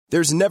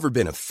There's never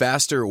been a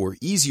faster or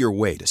easier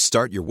way to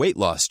start your weight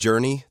loss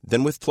journey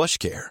than with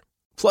PlushCare.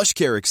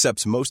 PlushCare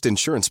accepts most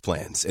insurance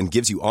plans and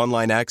gives you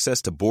online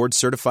access to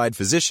board-certified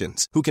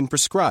physicians who can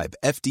prescribe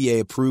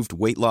FDA-approved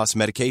weight loss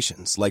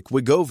medications like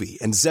Wegovy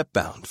and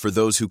Zepbound for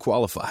those who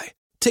qualify.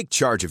 Take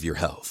charge of your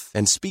health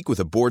and speak with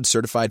a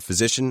board-certified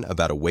physician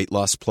about a weight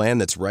loss plan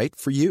that's right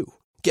for you.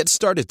 Get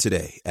started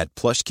today at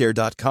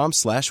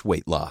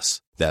plushcare.com/weight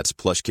loss. That's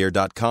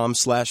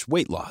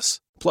plushcare.com/weight loss.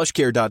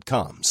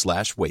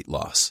 plushcare.com/weight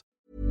loss.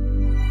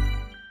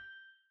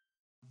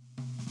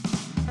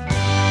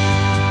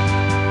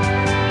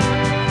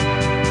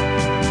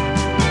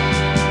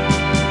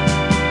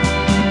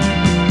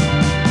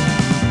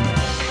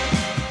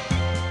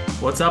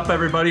 What's up,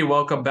 everybody?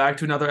 Welcome back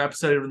to another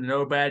episode of the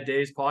No Bad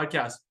Days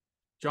podcast.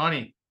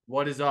 Johnny,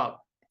 what is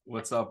up?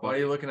 What's up? Why are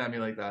you looking at me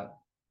like that?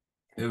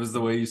 It was the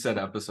way you said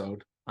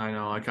episode. I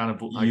know.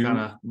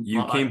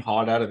 You came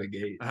hot out of the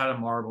gate. I had a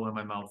marble in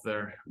my mouth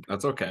there.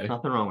 That's okay.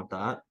 Nothing wrong with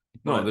that.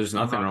 No, there's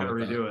nothing wrong with that. I'm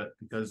not going to redo it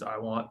because I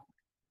want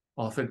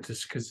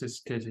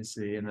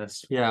authenticity in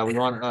this. Yeah, we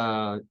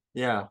want.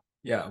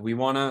 Yeah, we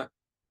want to.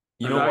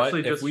 You know I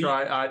actually what? just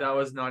tried. That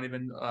was not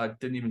even.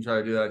 Didn't even try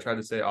to do that. I tried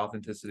to say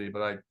authenticity,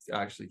 but I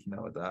actually came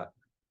out with that.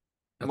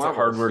 That's marbles. a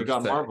hard word. You got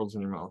to say. marbles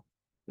in your mouth.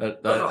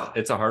 That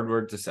it's a hard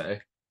word to say.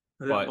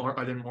 I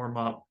didn't warm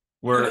up.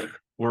 We're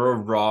a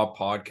raw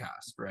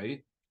podcast,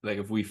 right? Like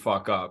if we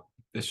fuck up,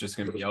 it's just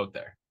gonna be out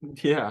there.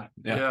 Yeah.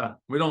 Yeah.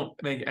 We don't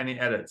make any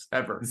edits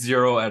ever.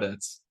 Zero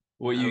edits.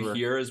 What you Ever.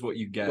 hear is what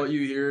you get. What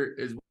you hear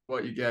is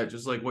what you get,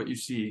 just like what you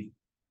see.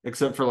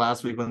 Except for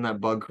last week when that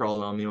bug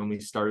crawled on me when we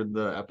started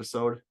the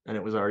episode and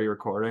it was already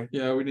recording.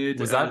 Yeah, we needed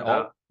to. Was that edit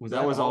all?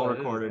 That was all edited?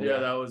 recorded. Yeah,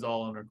 that was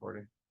all on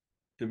recording.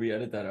 Did we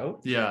edit that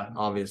out? Yeah,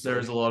 Obviously.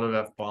 there's a lot of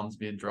F-bombs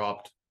being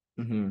dropped.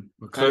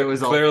 Mm-hmm. Clearly, it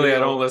was all clearly I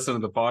video. don't listen to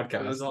the It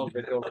podcast. was all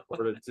video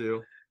recorded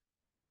too.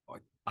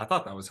 I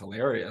thought that was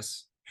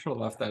hilarious. Should have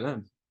left that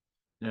in.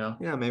 Yeah,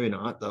 Yeah, maybe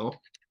not though.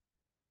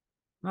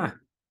 but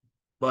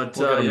We'll get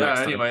 'em yeah. next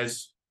time.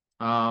 Anyways,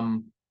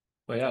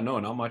 But yeah, no,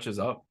 not much is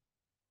up.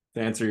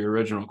 To answer your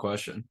original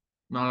question.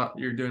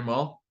 you're doing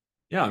well.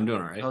 Yeah, I'm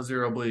doing all right. How's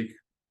your oblique?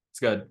 It's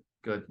good.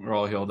 Good. We're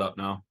all healed up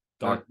now.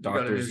 You got a new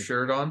Doctors.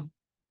 shirt on.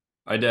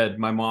 I did.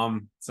 My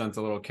mom sent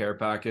a little care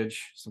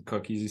package, some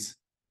cookies,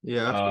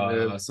 Yeah. we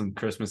did. some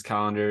Christmas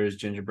calendars,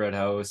 gingerbread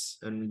house,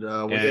 And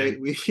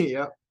and- we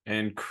yeah.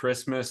 and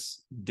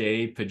Christmas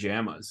Day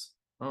pajamas.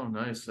 Oh,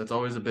 nice. That's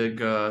always a big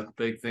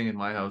thing in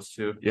my house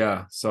too.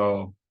 Yeah.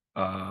 So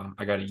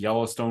I got a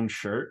Yellowstone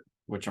shirt,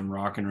 which I'm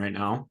rocking right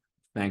now.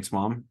 Thanks,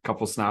 Mom.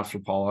 Couple snaps for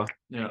Paula.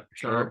 Yeah.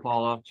 Shout out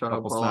Paula. Shout out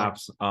Couple Paula.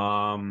 snaps.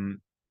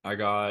 I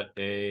got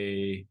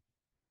a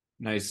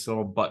nice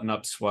little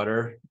button-up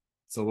sweater.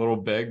 It's a little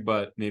big,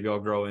 but maybe I'll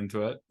grow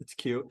into it. It's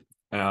cute.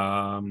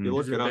 Um, You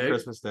look Is it good on big?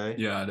 Christmas Day.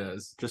 yeah, it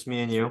is. Just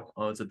me and you.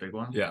 Oh, it's a big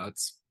one. Yeah,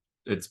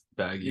 it's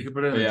baggy. You can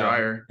put it in But the yeah,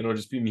 dryer. It'll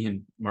just be me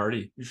and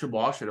Marty. You should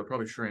wash it. It'll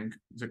probably shrink.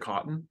 Is it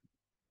cotton?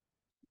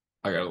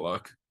 I gotta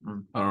look.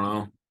 Mm. I don't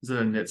know. Is it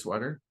a knit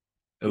sweater?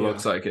 It Yeah.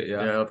 looks like it.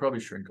 Yeah, Yeah. it'll probably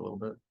shrink a little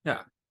bit.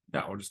 Yeah.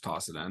 We'll just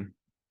toss it in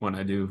when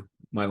I do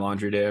my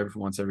laundry day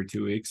once every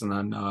 2 weeks, and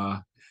then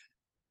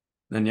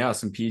yeah,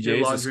 some Your PJs,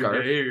 a laundry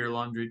scarf day or your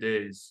laundry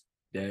days?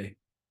 day.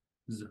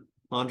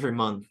 Laundry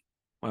month.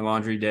 My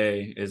laundry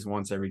day is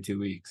once every 2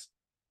 weeks.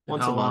 And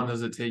Once how a long month.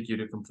 does it take you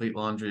to complete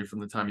laundry from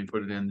the time you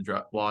put it in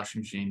the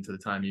washing machine to the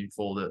time you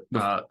fold it?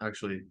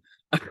 Actually,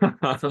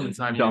 from the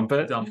time you Dump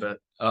it. dump it.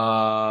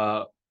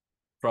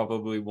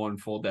 Probably one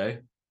full day.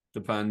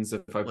 Depends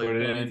if I Like put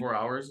it in 24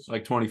 hours.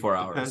 like 24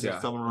 hours. Depends Yeah.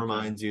 if someone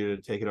reminds you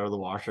to take it out of the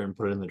washer and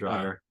put it in the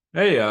dryer.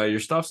 Hey, your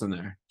stuff's in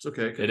there. It's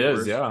okay. It be is.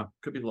 worse. Yeah.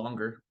 Could be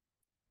longer.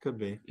 Could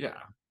be. Yeah.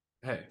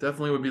 Hey,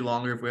 Definitely would be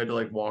longer if we had to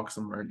like walk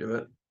somewhere and do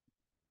it.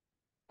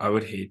 I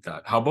would hate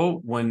that. How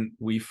about when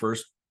we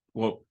first,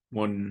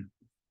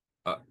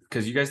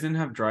 because you guys didn't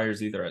have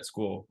dryers either at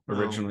school No.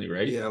 originally,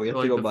 right? Yeah, we have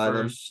Like to go the buy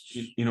them. first,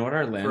 You know what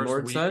our first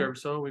landlord week said? or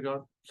so we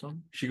got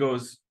some. She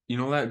goes, you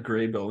know that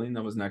gray building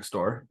that was next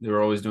door? They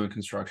were always doing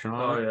construction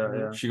on Oh it.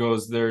 yeah. She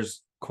goes,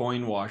 there's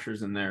coin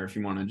washers in there if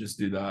you want to just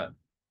do that.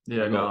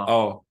 Yeah, I go,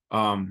 no.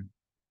 oh,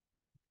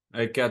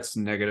 it gets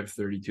negative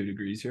 32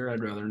 degrees here.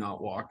 I'd rather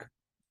not walk,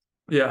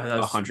 Yeah, that's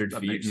 100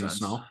 that feet makes in the sense.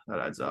 snow. That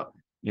adds up.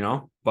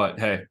 But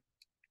hey,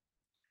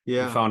 we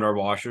Yeah. found our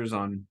washers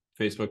on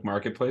Facebook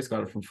Marketplace,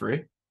 got it from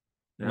free.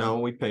 Yeah. No,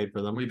 we paid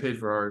for them. We paid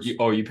for ours. You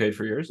paid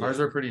for yours? Ours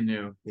are pretty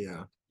new.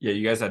 Yeah. Yeah,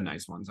 you guys had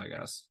nice ones, I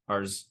guess.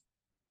 Ours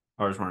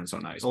weren't so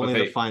nice. Only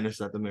but the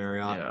finest at the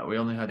Marriott. Yeah, we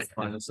only had the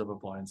finest of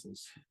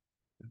appliances.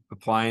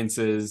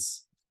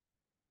 appliances,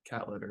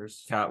 Cat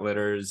litters. cat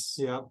litters,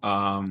 Yeah.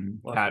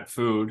 cat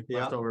food,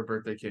 Yeah. Leftover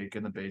birthday cake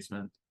in the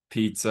basement.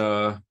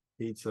 pizza,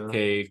 Pizza.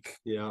 cake.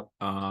 Yeah.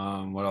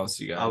 What else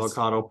you guys?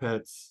 Avocado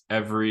pits.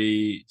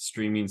 Every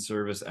streaming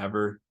service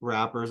ever.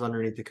 Wrappers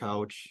underneath the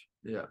couch.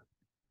 Yeah.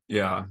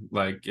 Yeah,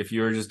 like if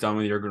you were just done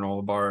with your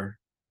granola bar,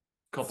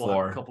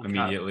 floor Couple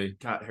immediately.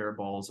 cat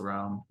hairballs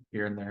around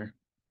here and there.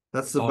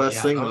 That's the Oh, best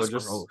yeah, thing that though. was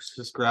Just gross.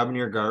 just grabbing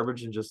your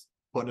garbage and just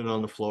putting it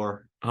on the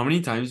floor. How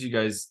many times you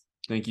guys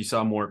think you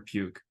saw more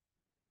puke?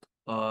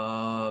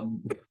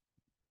 Then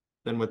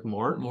with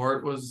Mort.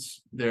 Mort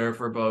was there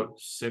for about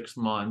 6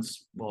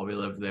 months while we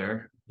lived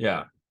there.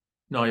 Yeah.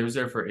 No, he was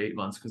there for 8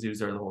 months because he was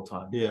there the whole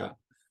time. Yeah.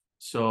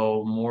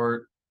 So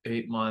Mort,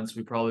 8 months.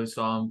 We probably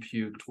saw him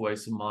puke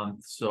twice a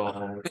month,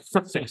 so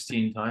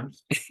 16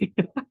 times.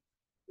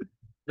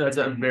 That's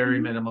at very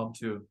minimum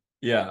too,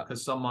 Yeah.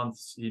 because some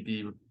months he'd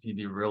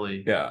be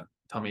really Yeah.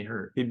 tummy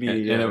hurt. He'd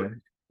be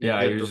And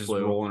yeah, he get was the just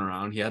flu. rolling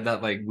around. He had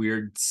that like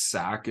weird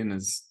sack in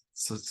his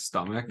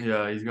stomach.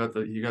 Yeah, he got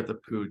the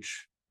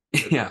pooch.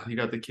 Yeah. He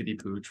got the kitty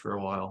pooch for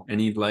a while. And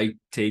he'd like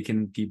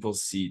taking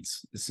people's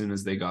seats as soon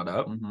as they got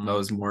up. Mhm. That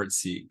was Mort's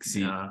seat.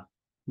 Yeah,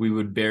 We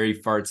would bury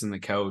farts in the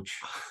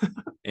couch,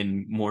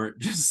 and Mort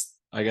just,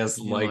 I guess,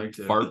 He liked liked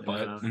it, fart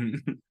butt,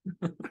 and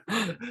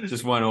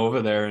just went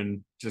over there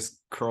and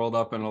just curled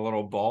up in a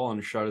little ball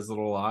and shut his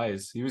little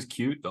eyes. He was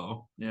cute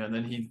though. yeah, and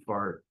then he'd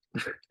fart.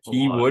 a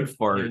He lot. would He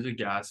fart, was a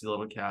gassy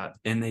little cat.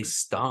 and they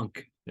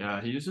stunk.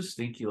 Yeah, he was a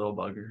stinky little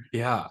bugger.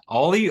 Yeah,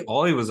 Ollie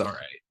was all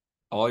right.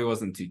 Ollie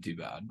wasn't too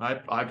bad.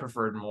 I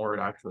preferred Mort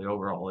actually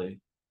over Ollie.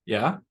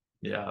 Yeah,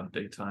 Yeah,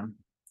 big time.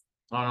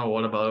 I don't know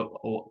what about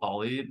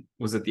Ollie.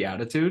 was it the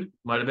attitude?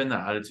 Might have been the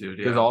attitude.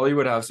 Because Yeah, Ollie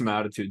would have some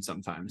attitude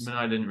sometimes, him and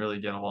I didn't really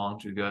get along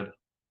too good.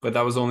 but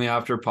that was only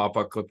after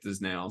Papa clipped his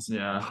nails.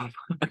 Yeah,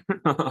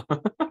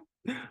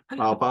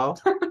 Pow pow.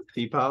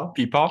 Peepow.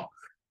 Peepaw,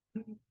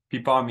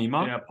 Peepaw,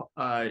 Mima.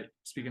 yeah.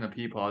 Speaking of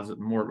peepaws,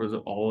 Mort was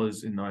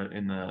always in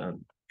the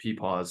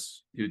peepaws.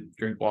 He'd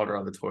drink water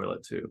out of the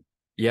toilet too.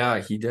 Yeah,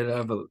 he did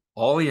have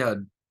Ollie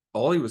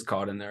was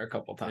caught in there a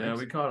couple times. Yeah,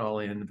 we caught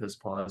Ollie in the piss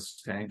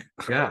paws tank.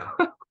 Yeah.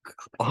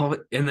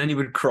 And then he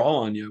would crawl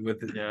on you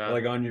with it, Yeah,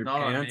 like on your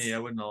Not on pants. me. I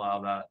wouldn't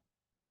allow that.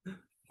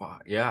 Wow,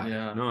 yeah.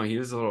 Yeah. No, he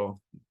was a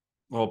little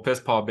piss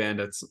paw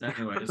bandits.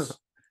 Anyways,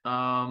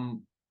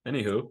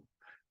 Anywho,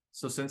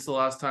 so since the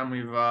last time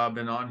we've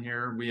been on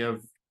here, we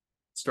have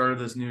started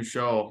this new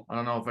show. I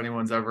don't know if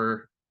anyone's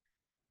ever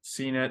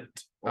seen it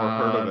Or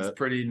heard of It's it.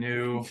 pretty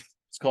new.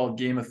 It's called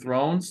Game of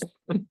Thrones.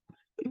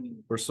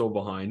 we're so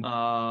behind.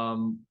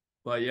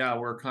 But yeah,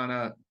 we're kind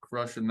of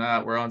crushing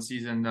that. We're on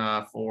season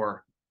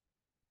 4,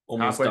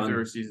 Almost halfway done.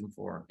 through season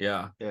 4.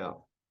 Yeah, Yeah.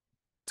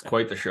 it's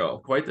quite the show.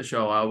 Quite the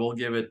show. I will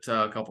give it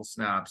a couple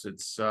snaps.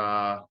 It's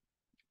definitely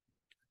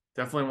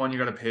one you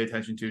got to pay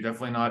attention to.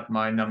 Definitely not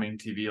mind-numbing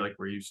TV like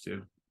we're used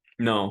to.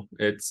 No,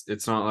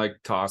 it's not like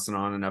tossing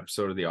on an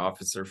episode of The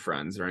Office or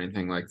Friends or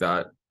anything like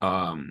that.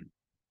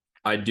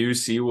 I do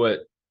see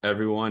what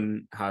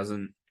everyone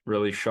hasn't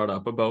really shut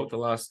up about the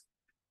last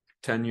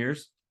 10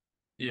 years,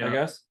 Yeah, I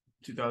guess.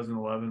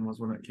 2011 was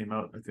when it came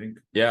out, I think.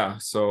 Yeah,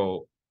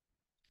 so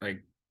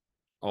like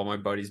all my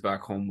buddies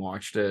back home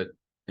watched it,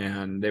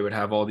 and they would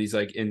have all these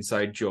like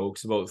inside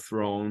jokes about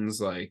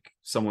Thrones, like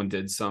someone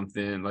did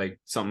something like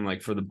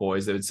for the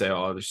boys, they would say,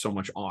 oh, there's so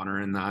much honor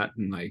in that,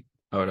 and like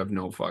I would have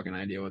no fucking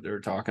idea what they were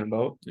talking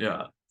about.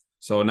 Yeah.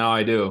 So now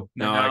I do.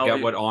 Now I now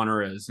get what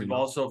honor is, We've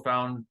also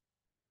found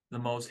the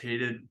most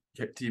hated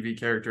TV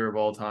character of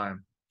all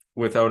time.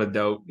 without a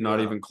doubt, not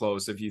Yeah. even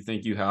close. If you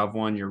think you have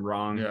one, you're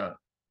wrong. Yeah.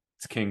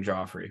 It's King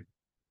Joffrey.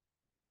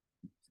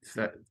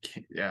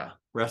 Yeah.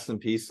 Rest in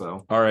peace,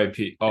 though.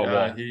 R.I.P. Oh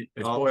Yeah,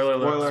 well. spoiler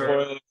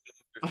alert.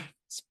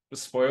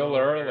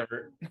 Spoiler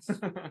alert.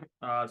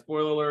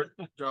 Spoiler alert.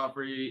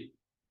 Joffrey.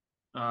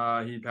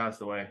 He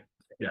passed away.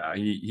 Yeah,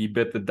 he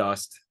bit the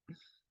dust.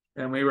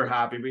 And we were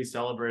happy. We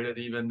celebrated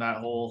even that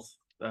whole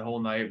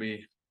night.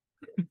 We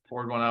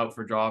poured one out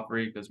for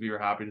Joffrey because we were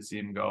happy to see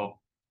him go.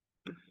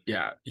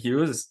 Yeah, he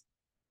was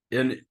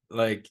in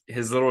like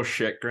his little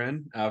shit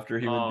grin after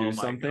he would Oh do my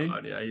something.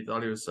 God, yeah, he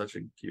thought he was such a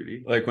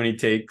cutie. Like when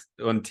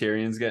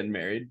Tyrion's getting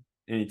married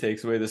and he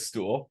takes away the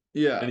stool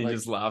Yeah, and he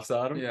just laughs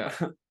at him. yeah.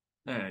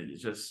 Yeah, he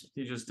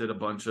just did a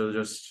bunch of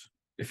just.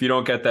 If you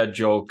don't get that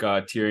joke,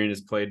 Tyrion is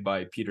played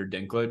by Peter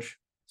Dinklage.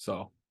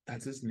 So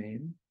That's his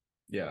name.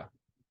 yeah.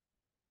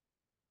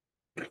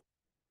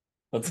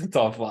 That's a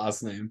tough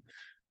last name.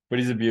 But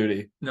he's a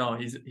beauty. No,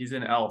 he's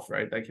in Elf,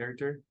 right? That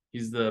character.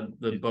 He's the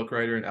book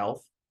writer in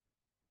Elf.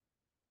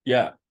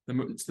 Yeah.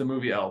 It's the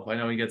movie Elf. I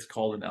know he gets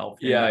called an elf.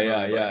 Yeah, in that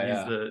yeah, movie,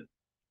 but yeah,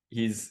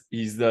 He's the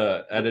He's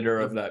the editor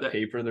of the- that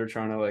paper they're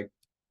trying to like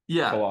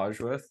yeah.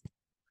 collage with.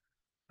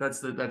 That's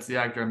the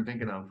actor I'm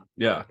thinking of.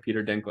 Yeah,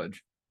 Peter Dinklage.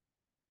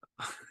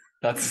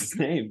 That's his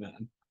name,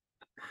 man.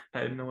 I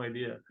had no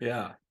idea.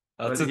 Yeah.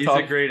 But That's he's tough.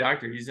 a great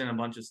actor. He's in a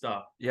bunch of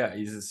stuff. Yeah,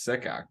 he's a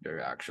sick actor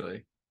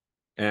actually.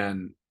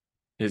 And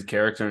his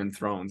character in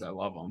Thrones, I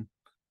love him.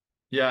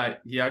 Yeah,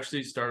 he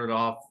actually started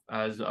off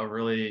as a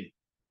really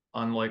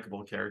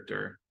unlikable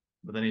character,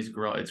 but then it's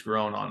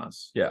grown on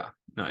us. Yeah.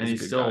 No, And a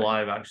he's good still guy.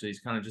 alive. Actually, he's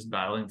kind of just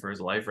battling for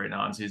his life right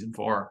now in season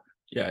 4.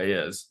 Yeah, he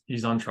is.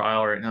 He's on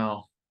trial right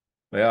now.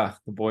 But yeah,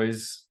 the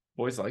boys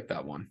like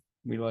that one.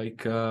 We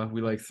like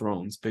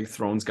Thrones. Big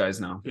Thrones guys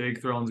now. Big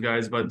Thrones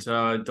guys, but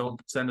don't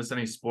send us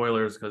any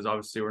spoilers because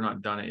obviously we're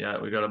not done it yet.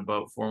 We got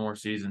about 4 more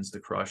seasons to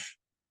crush,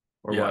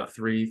 or Yeah. what?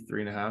 Three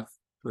and a half,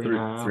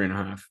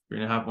 3.5.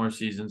 3.5 more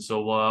seasons.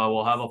 So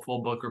we'll have a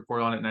full book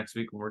report on it next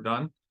week when we're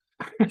done.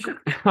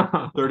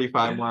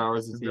 35 more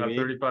hours of We've got TV.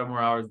 35 more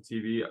hours of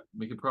TV.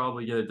 We could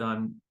probably get it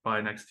done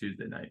by next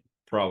Tuesday night.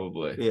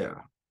 Probably. Yeah.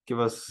 Give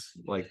us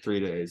like 3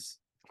 days.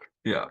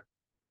 Yeah.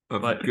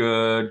 Of But-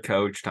 good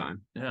couch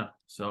time. Yeah,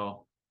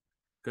 so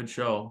good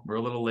show. We're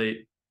a little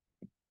late,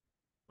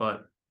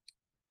 but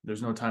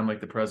there's no time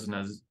like the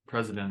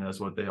president, as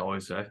what they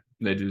always say.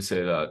 They do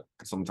say that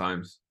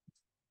sometimes.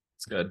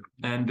 It's good.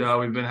 And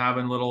we've been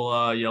having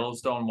little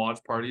Yellowstone watch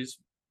parties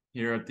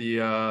here at the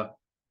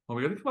well,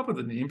 we gotta come up with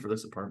a name for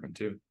this apartment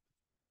too.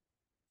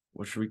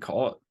 What should we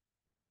call it?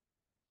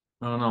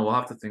 I don't know, we'll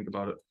have to think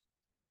about it.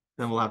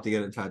 Then we'll have to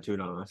get it tattooed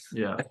on us.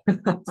 Yeah.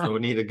 So we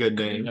need a good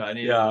name. Yeah, I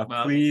need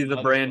please, a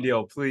I'll- brand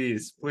deal,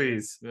 please.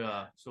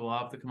 Yeah, so we'll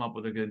have to come up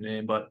with a good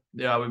name, but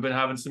yeah, we've been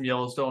having some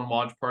Yellowstone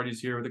watch parties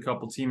here with a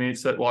couple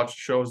teammates that watch the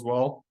show as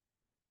well.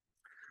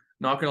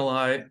 Not gonna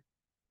lie, the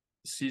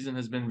season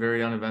has been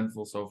very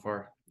uneventful so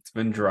far. It's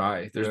been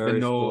dry. There's Very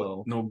been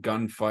slow. no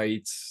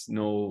gunfights,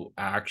 no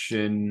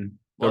action.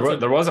 Lots of-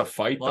 There was a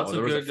fight though. Lots There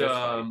of was a good fist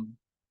fight.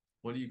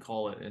 what do you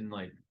call it in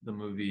like the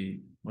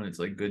movie when it's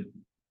like good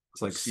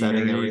It's like scenery,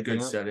 setting everything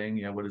good up. setting.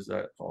 Yeah, what is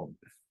that called?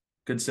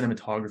 Good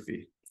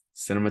cinematography.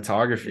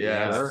 Cinematography.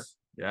 Yes.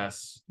 Yeah.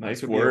 Yes. Nice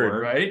could be a word.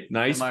 word. Right?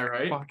 Nice Am I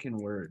right? fucking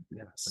word.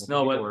 Yes.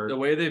 No, could be a but word. the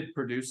way they've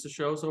produced the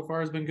show so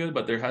far has been good,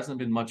 but there hasn't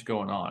been much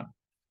going on.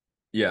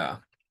 Yeah.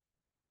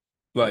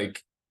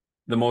 Like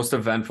the most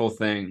eventful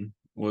thing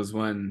was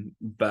when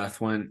Beth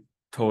went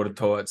toe to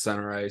toe at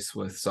center ice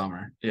with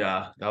Summer.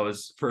 Yeah, that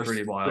was First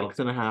pretty wild.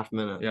 6.5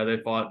 minutes. Yeah, they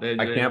fought. They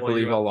I did a can't whole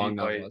believe how UFC long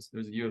that fight. was. It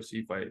was a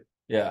UFC fight.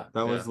 Yeah.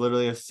 That was Yeah.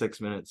 literally a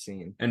 6-minute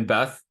scene. And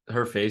Beth,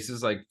 her face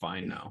is like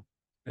fine now.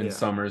 And Yeah.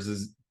 Summers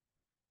is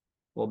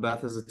Well,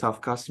 Beth is a tough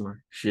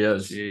customer. she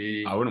is.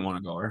 She I wouldn't want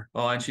to go her.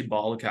 oh, and she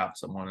ball capped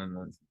someone in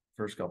the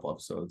first couple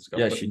episodes. Got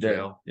Yeah, put she in did.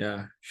 jail.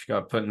 Yeah. She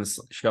got put in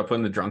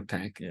the drunk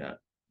tank. Yeah,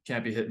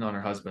 can't be hitting on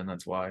her husband.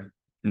 That's why.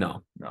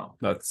 No, No,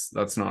 that's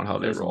not how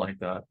he they doesn't roll. like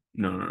that.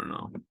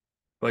 No.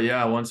 But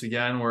yeah, once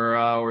again,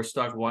 we're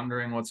stuck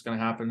wondering what's going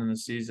to happen in the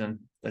season.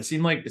 It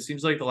seems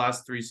like the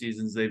last 3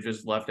 seasons they've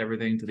just left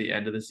everything to the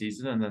end of the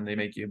season, and then they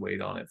make you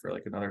wait on it for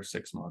like another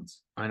 6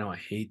 months. I know, I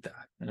hate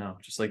that. You know,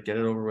 just like get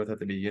it over with at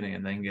the beginning,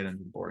 and then get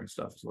into the boring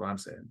stuff. Is what I'm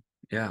saying.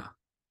 Yeah.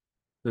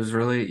 It's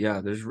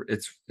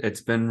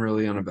been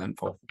really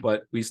uneventful,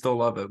 but we still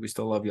love it. We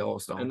still love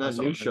Yellowstone. And that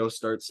new show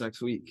starts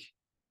next week.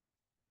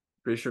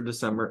 Pretty sure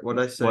December. What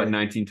did I say? What,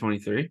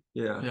 1923?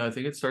 Yeah. Yeah, I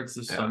think it starts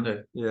this Yeah.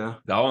 Sunday. Yeah.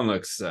 That one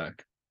looks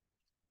sick.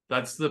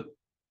 That's the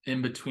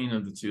in between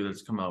of the two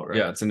that's come out, right?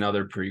 Yeah, it's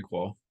another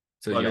prequel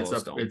to but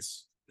Yellowstone.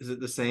 it's Is it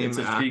the same it's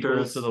a sequel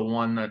actors? to the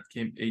one that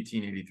came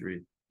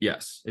 1883.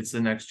 Yes. It's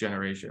the next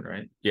generation,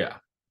 right? Yeah.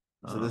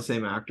 Is it the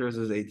same actors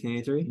as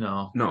 1883?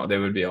 No, No, they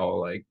would be all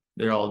like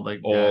they're all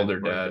like Old dead or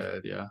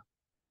dead. Yeah.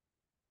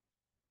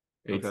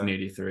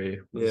 1883.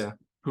 Yeah.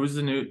 Who's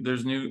the new?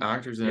 There's new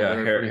actors in it. Yeah, that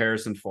are pretty-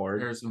 Harrison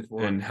Ford Harrison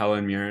Ford. and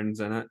Helen Mirren's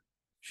in it.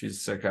 She's a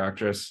sick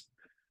actress.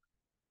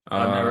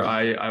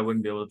 I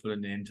wouldn't be able to put a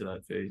name to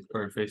that face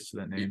or a face to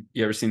that name.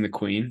 You ever seen The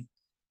Queen?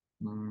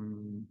 Have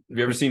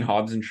you ever seen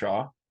Hobbs and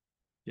Shaw?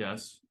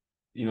 Yes.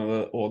 You know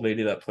the old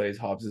lady that plays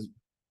Hobbs's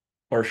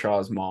or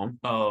Shaw's mom?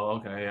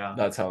 Oh, okay, yeah.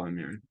 That's Helen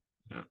Mirren.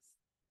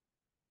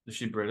 Is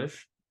she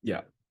British?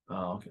 Yeah.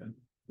 Oh, okay.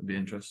 That'd be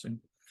interesting.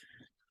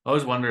 I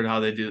always wondered how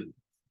they do.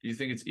 Do you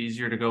think it's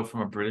easier to go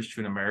from a British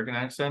to an American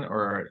accent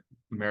or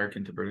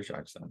American to British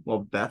accent? Well,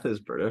 Beth is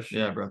British.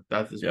 Yeah, bro.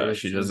 Beth is Yeah, British.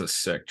 she does a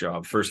sick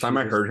job. First time She's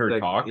I a heard her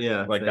sick- talk,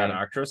 yeah, like that same.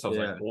 actress, I was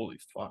Yeah. like, holy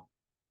fuck.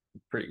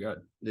 Pretty good.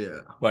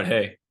 Yeah. But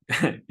hey,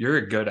 you're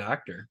a good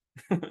actor.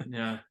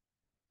 Yeah.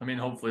 I mean,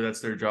 hopefully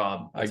that's their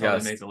job. I That's how they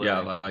guess. make a Yeah,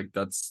 living. like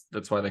that's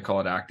why they call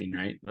it acting,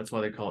 right? That's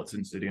why they call it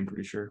Sin City, I'm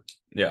pretty sure.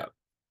 Yeah.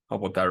 I'll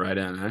put that right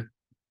in, eh?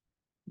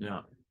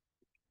 Yeah.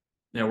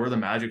 Yeah, we're the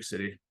Magic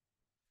City.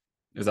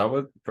 Is that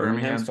what Birmingham's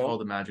Birmingham's called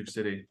called? the Magic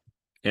City.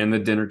 And the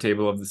dinner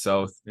table of the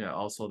South. Yeah,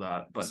 also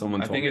that. But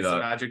Someone I told think me it's the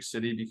that. Magic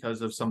City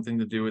because of something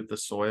to do with the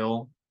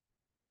soil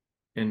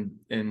in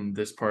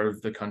this part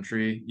of the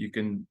country.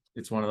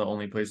 It's one of the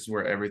only places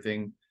where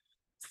everything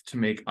to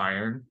make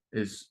iron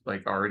is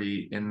like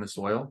already in the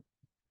soil.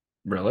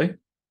 Really?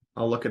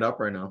 I'll look it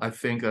up right now. I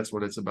think that's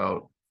what it's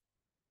about.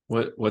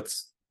 How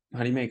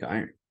do you make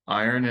iron?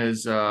 Iron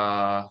is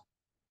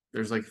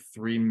there's like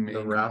 3 main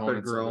The rapid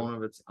components of it. growth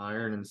of its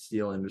iron and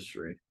steel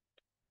industry.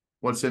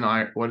 What's in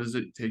iron? What does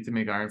it take to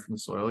make iron from the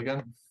soil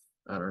again?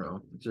 I don't know.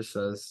 It just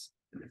says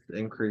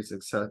increase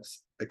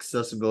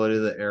accessibility to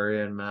the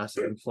area and mass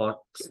influx.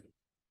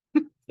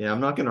 Yeah, I'm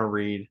not gonna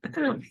read.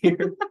 But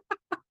Yeah.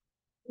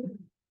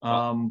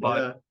 I'll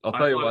I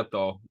tell you thought- what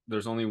though,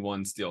 there's only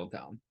one steel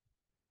town.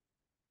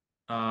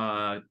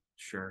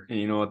 sure. And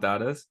you know what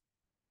that is?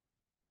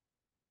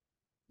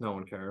 No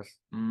one cares.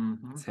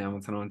 Mhm. It's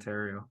Hamilton,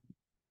 Ontario.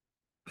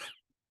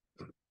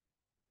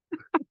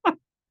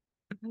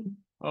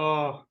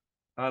 Oh,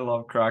 I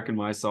love cracking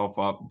myself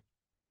up.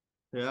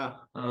 Yeah,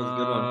 that was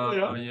a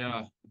good one.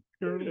 Yeah.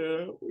 Sure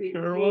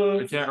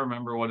I can't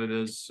remember what it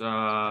is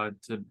for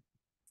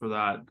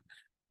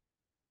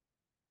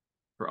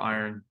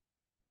iron.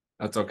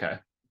 That's okay.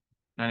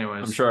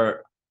 Anyways, I'm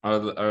sure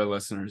our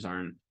listeners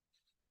aren't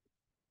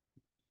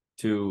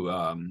too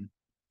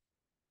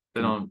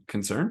they don't.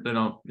 concerned. They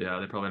don't. Yeah,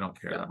 they probably don't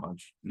care Yeah. that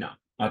much. No,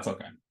 that's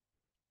okay.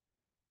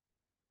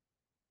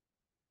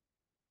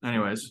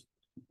 Anyways,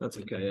 That's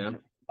okay. Yeah.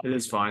 it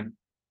is fine.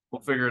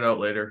 We'll figure it out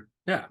later.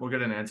 Yeah, We'll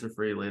get an answer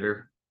for you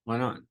later. why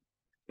not?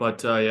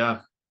 But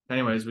yeah.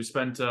 Anyways, we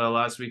spent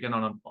last weekend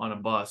on a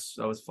bus.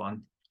 That was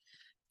fun.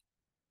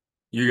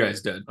 You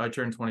guys did I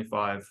turned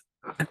 25.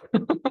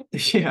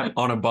 Yeah.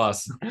 on a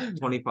bus.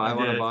 25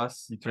 on a did.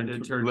 bus. You I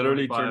did turn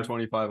literally 25. turned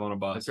 25 on a I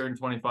bus. turned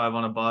 25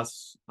 on a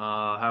bus,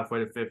 halfway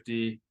to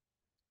 50.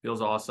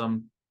 Feels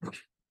awesome.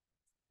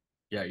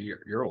 Yeah,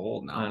 you're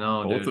old now. I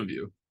know, both dude. of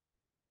you.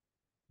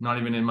 Not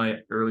even in my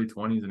early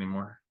 20s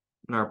anymore.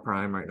 In our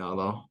prime right now,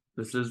 though.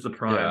 This is the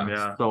prime,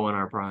 yeah. So in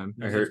our prime.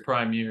 I This heard- is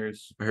prime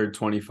years. I heard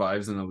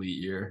 25's an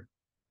elite year.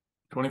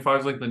 25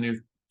 is like the new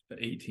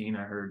 18,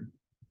 I heard.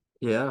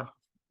 Yeah.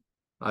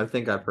 I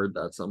think I've heard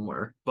that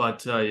somewhere.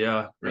 But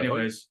yeah, Really?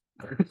 anyways,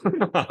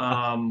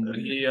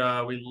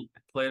 we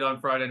played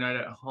on Friday night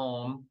at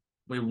home.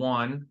 We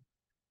won.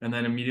 And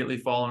then immediately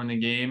following the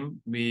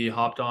game, we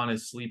hopped on a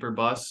sleeper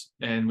bus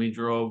and we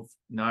drove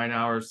 9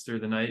 hours through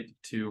the night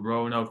to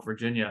Roanoke,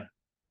 Virginia.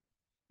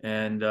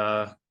 And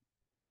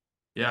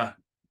yeah,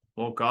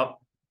 woke up.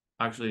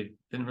 Actually,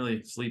 didn't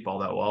really sleep all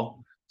that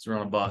well. It's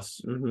on a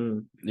bus. Mm-hmm.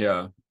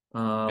 Yeah,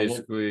 Woke,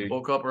 basically.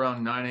 woke up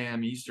around 9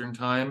 a.m. Eastern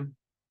time.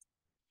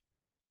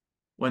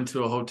 Went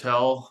to a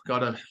hotel,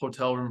 got a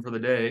hotel room for the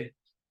day.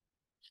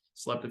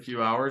 Slept a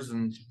few hours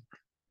and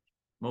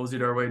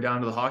moseyed our way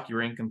down to the hockey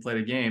rink and played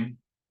a game.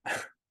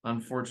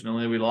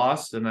 Unfortunately, we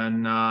lost. And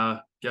then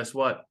guess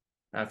what?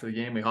 After the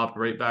game, we hopped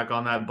right back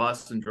on that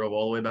bus and drove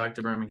all the way back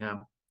to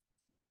Birmingham.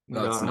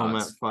 That's Got home at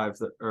nuts. 5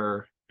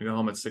 or We got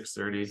home at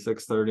 6:30,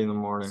 6:30 in the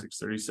morning.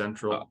 6:30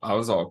 Central. I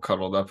was all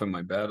cuddled up in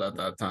my bed at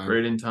that time.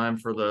 Right in time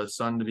for the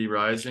sun to be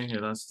rising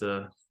and us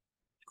to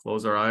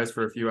close our eyes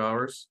for a few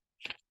hours.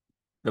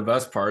 The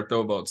best part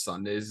though about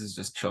Sundays is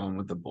just chilling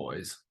with the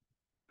boys.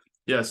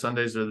 Yeah,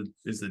 Sundays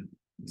is the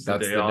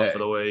That's day the off day. for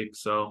the week.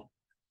 So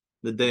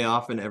The day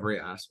off in every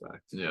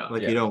aspect. yeah,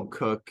 Like Yeah. you don't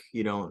cook,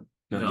 you don't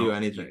No, do you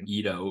anything.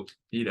 eat out.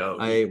 eat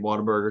out. I ate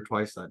Whataburger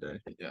twice that day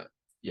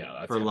Yeah,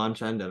 that's for it.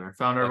 lunch and dinner.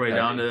 Found our That's way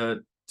down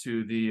heavy.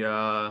 to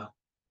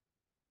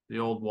the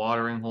old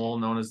watering hole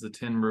known as the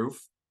Tin Roof,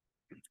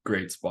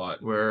 Great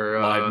spot.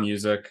 where Live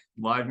music,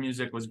 live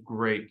music was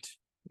great.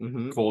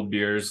 Mm-hmm. cold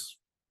beers,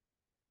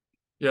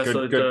 Yeah,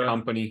 so good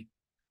company.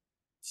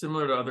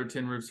 similar to other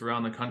tin roofs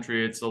around the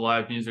country, it's a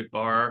live music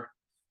bar.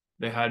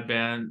 They had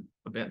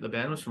the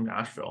band was from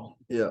Nashville,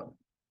 Yeah.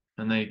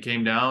 and they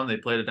came down. They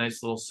played a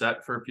nice little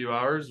set for a few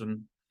hours,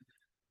 and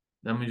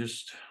then we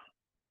just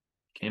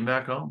came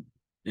back home,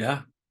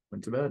 Yeah,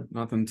 went to bed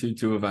nothing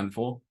too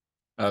eventful,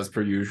 as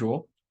per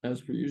usual. as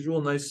per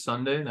usual. Nice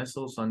Sunday, nice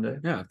little Sunday.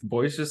 Yeah, the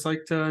boys just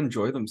like to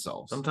enjoy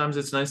themselves. Sometimes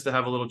it's nice to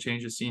have a little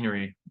change of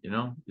scenery. You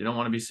know, you don't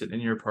want to be sitting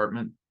in your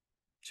apartment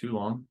too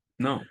long.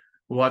 No,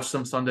 We watched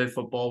some Sunday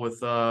football with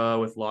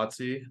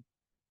Lotzi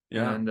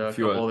yeah, and a a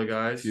few couple of of, the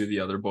guys. few of the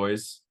other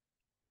boys.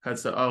 Had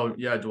some, oh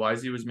yeah,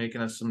 Dwizy was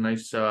making us some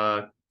nice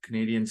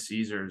Canadian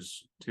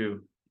Caesars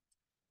too.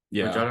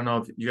 Which I Yeah, don't know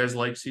if you guys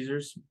like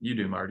Caesars. You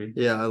do, Marty.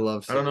 Yeah, I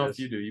love I don't know if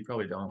Caesars. you do. You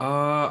probably don't.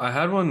 I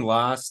had one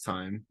last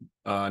time.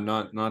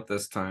 Not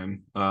this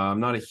time. I'm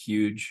not a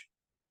huge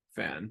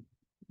fan,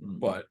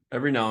 but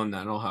every now and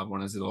then I'll have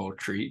one as a little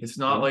treat. it's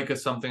not like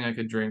something I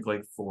could drink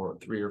like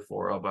 3 or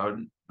 4 of. I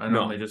No.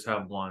 normally just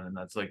have one, and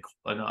that's like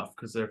enough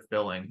because they're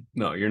filling.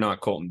 No, you're not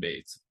Colton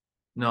Bates.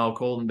 No,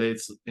 Colton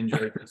Bates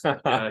enjoys.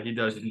 Yeah, he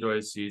does enjoy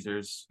his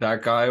Caesars.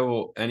 That guy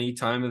will any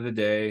time of the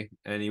day,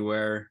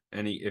 anywhere,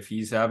 if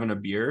he's having a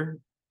beer,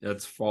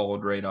 that's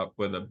followed right up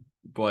with a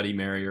Bloody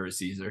Mary or a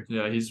Caesar.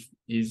 Yeah, he's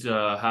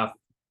half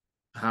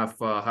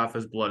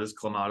his blood is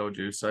Clamato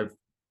juice.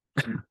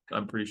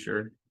 I'm pretty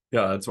sure.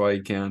 Yeah, that's why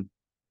he can.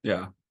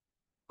 Yeah.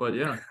 But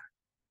yeah,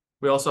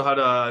 we also had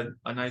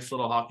a nice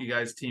little hockey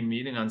guys team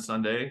meeting on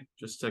Sunday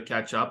just to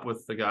catch up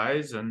with the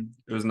guys, and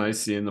It was nice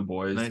seeing the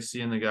boys nice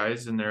seeing the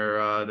guys in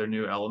their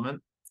new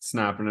element.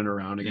 snapping it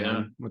around again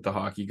Yeah. with the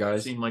hockey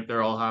guys. Seem like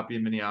they're all happy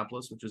in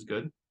Minneapolis, which is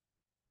good.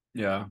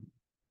 Yeah.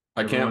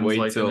 I can't Everyone's wait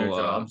liking their till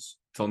jobs.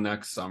 till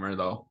next summer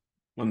though,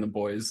 when the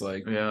boys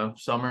like Yeah,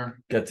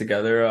 summer. get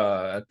together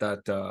at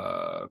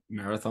that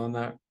marathon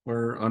that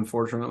we're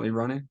unfortunately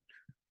running.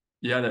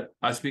 Yeah,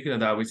 speaking of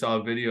that, we saw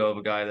a video of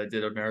a guy that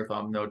did a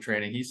marathon with no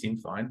training. He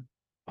seemed fine.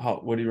 Oh,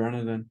 what are you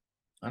running then?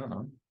 I don't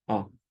know.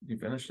 Oh, You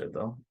finished it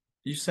though.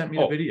 You sent me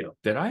Oh. the video.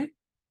 did I?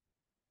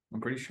 I'm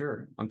pretty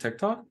sure. On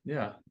TikTok?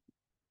 Yeah.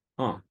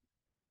 Huh.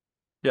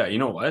 Yeah, you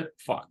know what?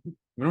 Fuck.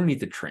 We don't need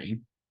to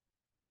train.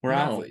 We're No,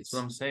 athletes. That's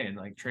what I'm saying.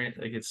 Like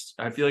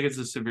I feel like it's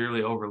a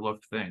severely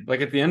overlooked thing.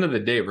 Like at the end of the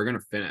day, we're gonna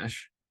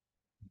finish.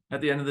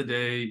 At the end of the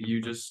day,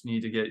 you just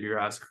need to get your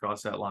ass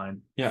across that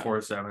line Yeah. before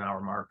a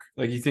 7-hour mark.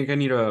 Like, you think I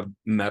need a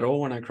medal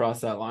when I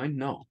cross that line?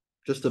 No.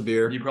 Just a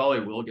beer. You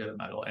probably will get a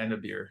medal and a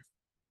beer.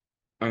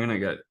 I'm gonna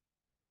get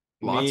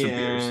lots Me of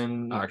beers.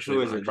 and Actually,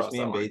 who is when I it? cross Just me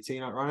that and line. Batesy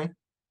not running?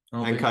 I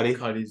don't And think Cuddy?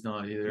 Cuddy's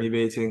not either. Maybe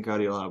 18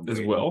 Cuddy will have Is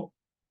weight. Will?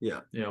 Yeah.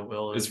 Yeah,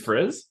 Will Is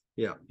Frizz?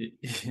 Yeah.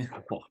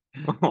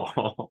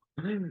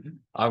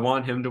 I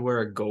want him to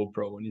wear a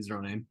GoPro when he's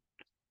running.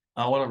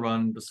 I want to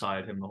run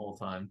beside him the whole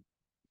time.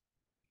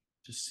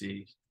 Just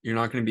see. You're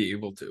not going to be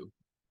able to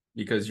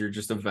because you're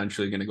just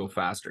eventually going to go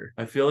faster.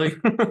 I feel like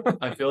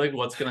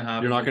what's gonna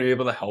happen. You're not going to be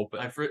able to help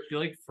it. feel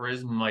like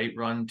Frizz might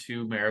run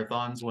 2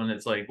 marathons when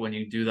it's like when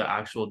you do the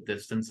actual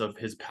distance of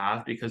his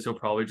path, because he'll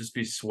probably just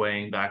be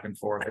swaying back and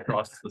forth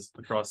across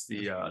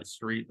the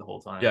street the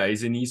whole time. Yeah,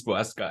 he's an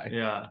east-west guy.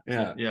 Yeah.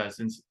 Yeah.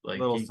 Since like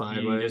Little he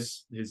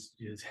sideways. just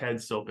his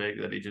head's so big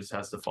that he just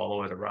has to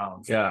follow it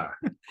around. Yeah.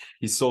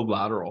 He's so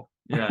lateral.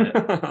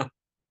 Yeah.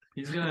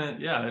 He's gonna.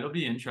 Yeah, it'll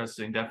be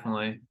interesting.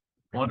 Definitely.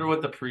 Wonder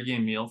what the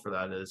pregame meal for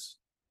that is.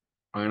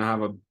 I'm going to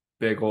have a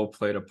big old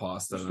plate of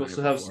pasta. You're the supposed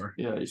to night have. before.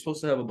 Yeah, you're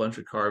supposed to have a bunch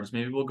of carbs.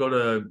 Maybe we'll go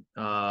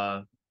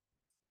to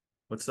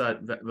what's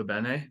that? Va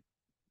Bene,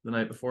 the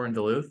night before in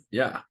Duluth,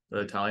 Yeah. the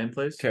Italian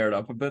place. Tear it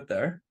up a bit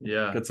there.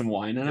 Yeah. Get some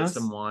wine in Get us.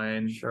 some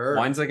wine. Sure.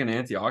 Wine's like an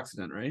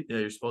antioxidant, right? Yeah,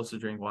 you're supposed to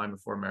drink wine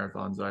before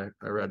marathons. I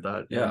read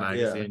that in Yeah. a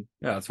magazine.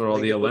 Yeah, that's what all I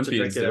think the you're supposed to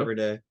Olympians drink it do. every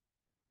day.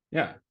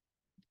 Yeah.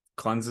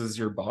 Cleanses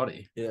your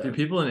body. Yeah. Do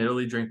people in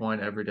Italy drink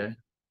wine every day?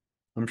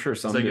 I'm sure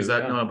It's some like, do, is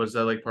that yeah. no? But is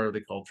that like part of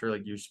the culture?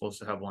 Like you're supposed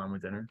to have wine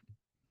with dinner?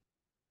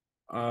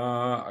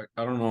 I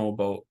don't know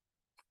about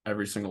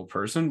every single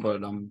person,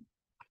 but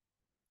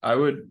I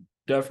would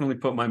definitely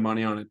put my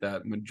money on it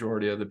that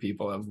majority of the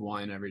people have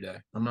wine every day.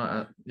 I'm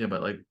not. Yeah,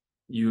 but like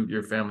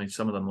your family,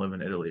 some of them live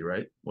in Italy,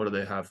 right? What do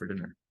they have for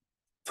dinner?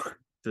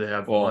 Do they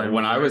have Well, wine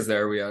when with I dinner? was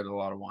there, we had a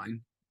lot of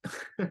wine.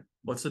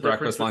 What's the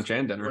Breakfast, difference? lunch,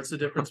 and dinner. What's the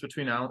difference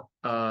between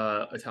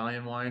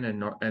Italian wine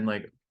and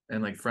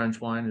like French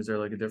wine? Is there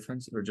like a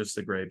difference, or just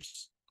the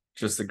grapes?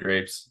 Just the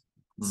grapes.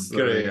 It's Mm.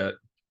 literally it.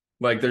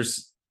 Like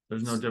there's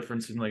There's no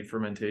difference in like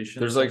fermentation.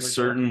 there's stuff like that?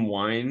 certain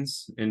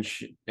wines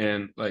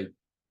and like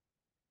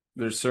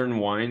there's certain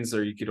wines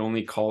or you could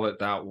only call it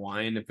that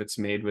wine if it's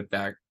made with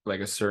that like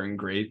a certain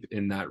grape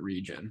in that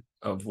region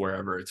of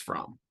wherever it's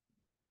from.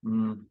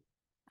 Mm,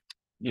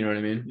 You know what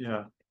I mean?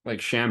 yeah. Like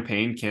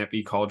champagne can't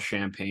be called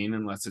champagne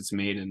unless it's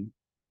made in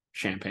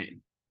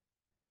Champagne,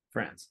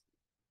 France.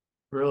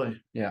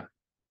 Really? Yeah.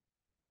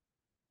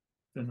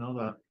 Didn't know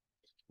that.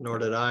 Nor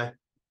did I.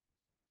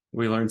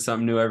 We learn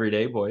something new every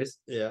day, boys.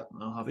 Yeah.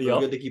 I'll have It's to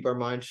good to keep our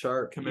minds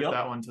sharp. commit Yep.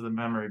 that one to the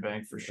memory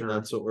bank for And sure.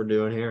 that's what we're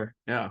doing here.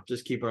 Yeah.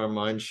 Just keeping our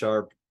minds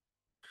sharp.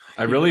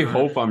 I really it right.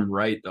 hope I'm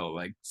right though.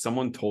 Like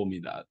someone told me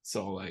that.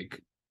 So like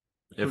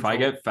if I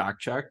get fact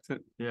checked, I'm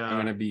Yeah,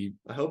 gonna be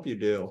I hope you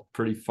do.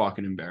 pretty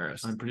fucking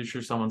embarrassed. I'm pretty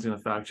sure someone's gonna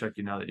fact check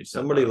you now that you said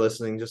Somebody that.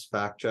 listening, just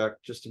fact check,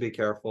 just to be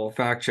careful.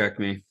 Fact check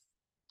me.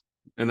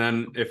 And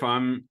then if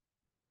I'm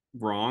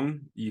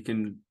wrong, you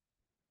can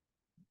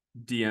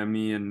DM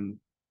me and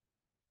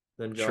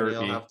Then Chirp Johnny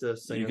will me. have to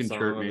sing You a can song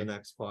chirp on me. the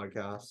next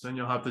podcast. Then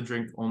you'll have to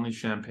drink only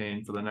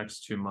champagne for the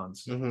next 2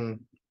 months. Mm-hmm.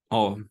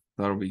 oh,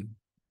 that'll be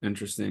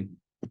interesting.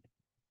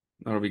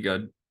 That'll be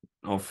good.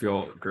 I'll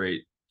feel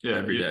great. Yeah,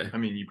 Every day. I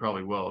mean, you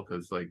probably will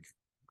because like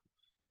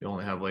you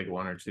only have like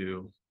 1 or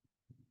 2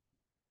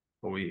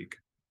 a week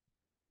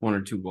One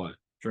or two what?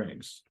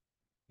 drinks,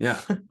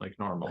 Yeah. like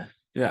normal.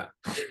 Yeah.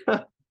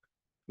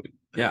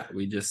 Yeah.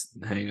 We just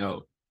hang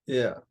out,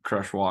 Yeah.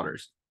 crush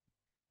waters.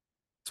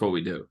 That's what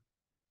we do.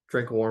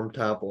 Drink warm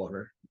tap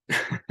water.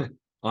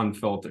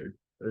 Unfiltered.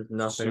 There's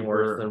nothing Super-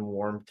 worse than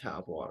warm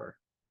tap water.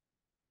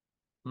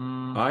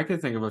 Mm, I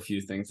could think of a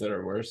few things that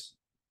are worse.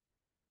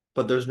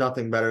 But there's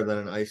nothing better than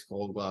an ice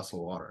cold glass of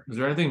water. is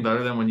there anything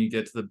better than when you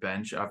get to the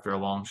bench after a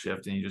long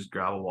shift and you just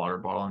grab a water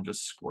bottle and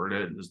just squirt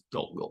it and just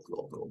gulp, gulp,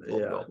 gulp, gulp, gulp,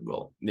 Yeah. gulp,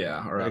 gulp.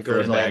 Yeah. Or It after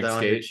a goes all bag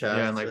down your skate. chest.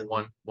 Yeah, and like and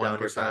one down your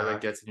percent of it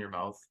back. gets in your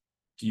mouth.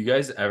 Do you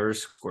guys ever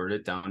squirt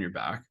it down your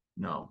back?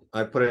 No.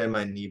 I put it in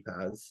my knee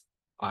pads.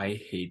 I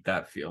hate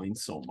that feeling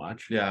so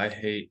much. Yeah, I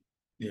hate.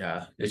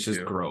 Yeah, It's me just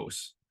too.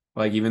 gross.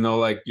 Like even though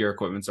like your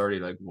equipment's already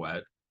like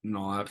wet and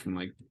all that from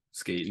like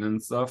skating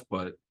and stuff,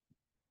 but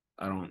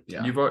I don't.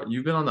 Yeah,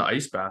 You've been on the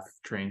ice bath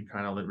train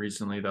kind of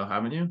recently though,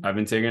 haven't you? I've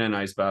been taking an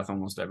ice bath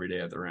almost every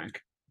day at the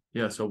rink.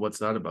 Yeah. So what's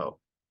that about?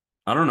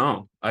 I don't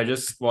know. I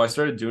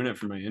started doing it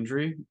for my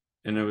injury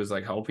and it was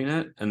like helping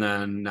it, and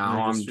then now You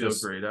I'm feel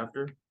just great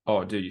after.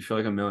 oh dude, you feel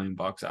like $1 million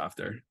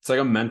after. It's like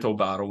a mental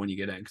battle when you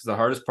get in because the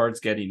hardest part's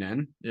getting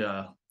in.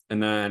 Yeah.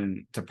 And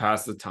then to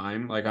pass the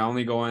time, like I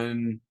only go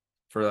in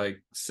for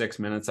like 6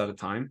 minutes at a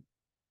time.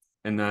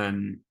 And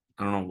then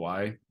I don't know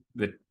why.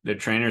 The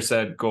trainer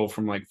said go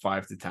from like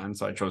 5 to 10.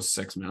 So I chose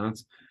 6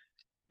 minutes.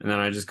 And then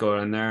I just go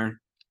in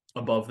there,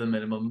 Above the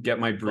minimum. get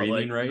my but,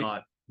 breathing like,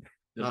 right.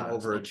 Not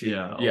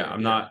overachieving. Yeah,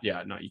 I'm not,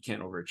 no, you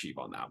can't overachieve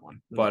on that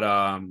one.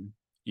 But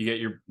you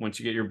get once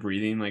you get your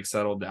breathing like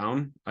settled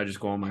down, I just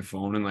go on my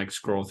phone and like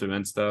scroll through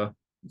Insta,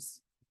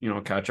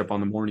 catch up on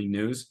the morning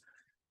news.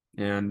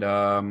 And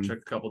Check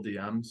a couple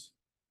DMs.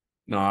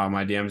 no,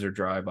 my DMs are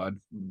dry, bud.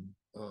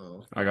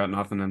 Oh, I got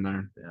nothing in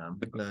there. Yeah,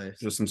 nice.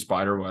 Just some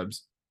spider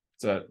webs.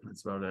 That's it.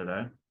 that's about it,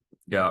 eh?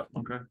 Yeah.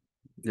 Okay.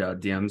 Yeah.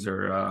 DMs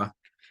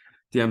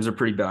are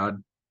pretty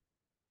bad.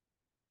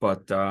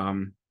 But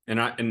And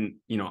I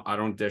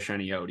don't dish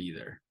any out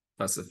either.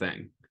 That's the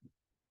thing.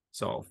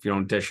 So if you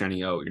don't dish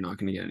any out, you're not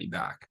going to get any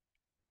back.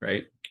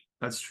 Right.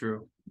 That's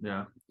true.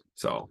 Yeah.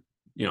 So,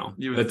 You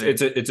would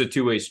it's a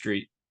two-way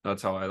street.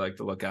 That's how I like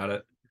to look at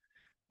it.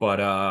 But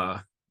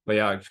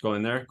yeah, just go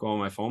in there, go on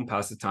my phone,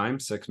 pass the time,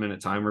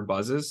 6-minute timer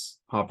buzzes,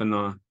 hop in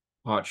the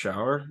hot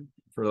shower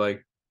for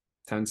like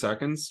 10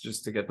 seconds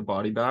just to get the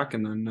body back.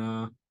 And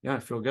then, I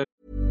feel good.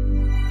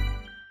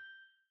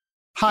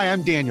 Hi,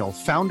 I'm Daniel,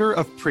 founder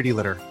of Pretty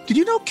Litter. Did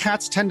you know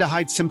cats tend to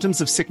hide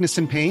symptoms of sickness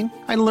and pain?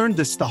 I learned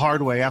this the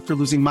hard way after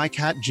losing my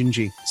cat,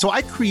 Gingy. So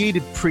I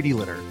created Pretty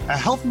Litter, a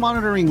health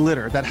monitoring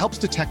litter that helps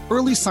detect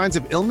early signs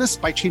of illness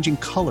by changing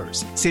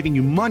colors, saving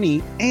you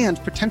money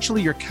and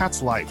potentially your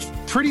cat's life.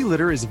 Pretty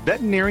Litter is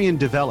veterinarian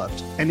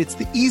developed, and it's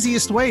the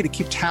easiest way to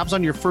keep tabs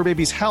on your fur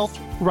baby's health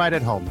right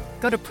at home.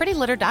 Go to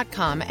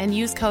prettylitter.com and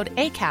use code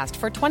ACAST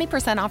for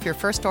 20% off your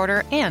first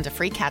order and a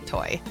free cat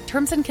toy.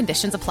 Terms and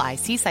conditions apply.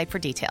 See site for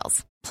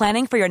details.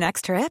 Planning for your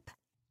next trip?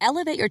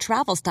 Elevate your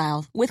travel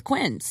style with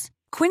Quince.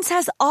 Quince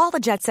has all the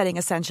jet-setting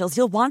essentials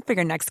you'll want for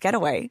your next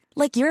getaway,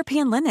 like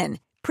European linen,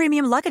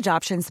 premium luggage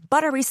options,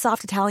 buttery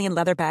soft Italian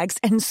leather bags,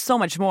 and so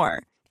much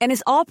more. And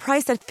is all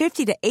priced at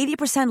 50 to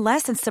 80%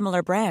 less than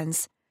similar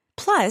brands.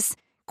 Plus,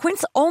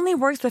 Quince only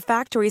works with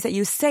factories that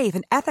use safe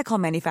and ethical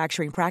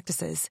manufacturing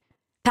practices.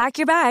 Pack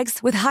your bags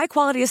with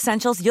high-quality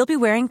essentials you'll be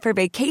wearing for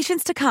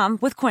vacations to come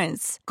with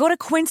Quince. Go to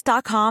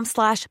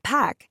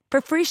quince.com/pack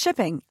for free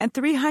shipping and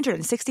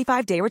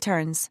 365-day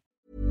returns.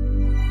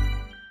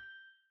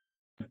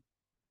 Do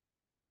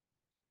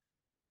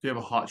you have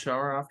a hot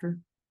shower after?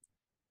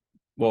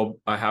 Well,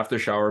 I have to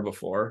shower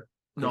before.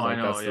 No, I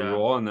know. That's the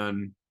rule. And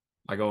then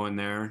I go in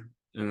there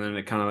and then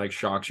it kind of like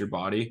shocks your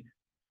body.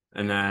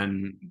 And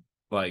then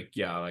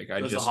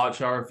Does a hot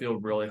shower feel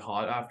really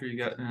hot after you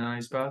get in an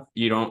ice bath?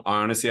 I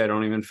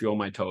don't even feel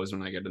my toes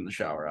when I get in the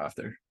shower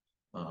after.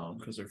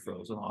 Because they're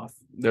frozen off.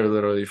 They're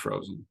literally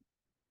frozen.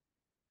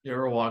 You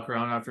ever walk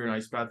around after an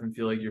ice bath and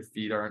feel like your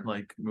feet aren't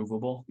like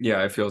movable?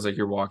 Yeah, it feels like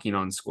you're walking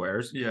on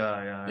squares.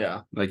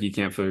 Yeah. Like you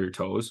can't feel your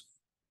toes.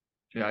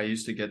 Yeah, I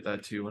used to get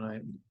that too when I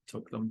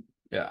took them.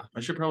 Yeah. I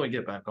should probably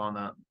get back on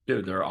that.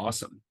 Dude, they're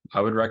awesome. I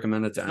would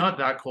recommend it to It's not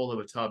that cold of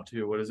a tub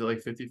too. What is it,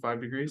 like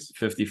 55 degrees?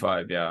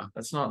 55, yeah.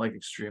 That's not like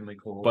extremely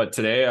cold. But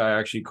today I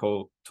actually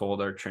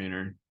told our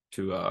trainer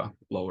to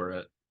lower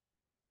it.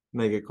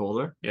 Make it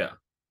colder. Yeah.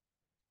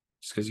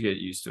 Just because you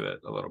get used to it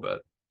a little bit.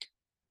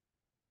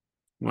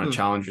 You want to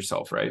challenge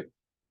yourself, right?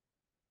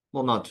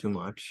 Well, not too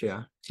much.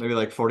 Yeah. Maybe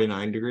like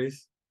 49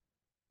 degrees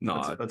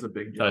No, that's a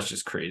big deal. that's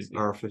just crazy.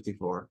 or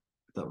 54.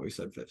 I thought we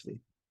said 50.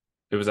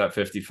 It was at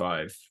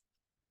 55.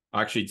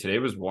 Actually, today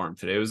was warm.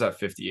 Today was at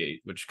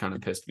 58, which kind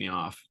of pissed me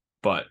off.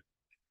 But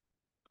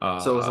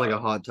So it was like a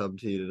hot tub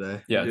tea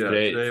today. yeah, Yeah,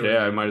 today today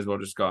I might as well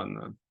just gotten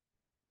the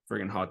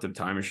friggin' hot tub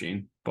time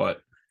machine.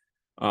 But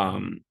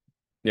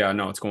yeah,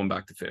 no, it's going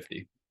back to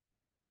 50.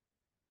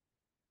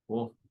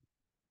 Cool.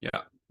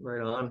 Yeah.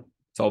 Right on.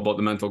 It's all about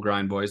the mental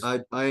grind, boys.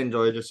 I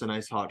enjoy just a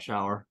nice hot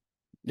shower.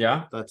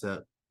 Yeah, That's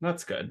it.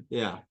 that's good.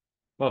 Yeah.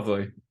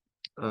 Lovely.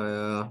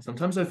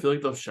 Sometimes I feel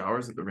like those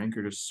showers at the rink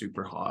are just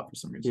super hot for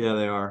some reason. Yeah,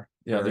 they are.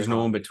 Yeah, Very there's no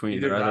hot. in between.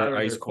 Either They're that either or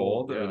ice they're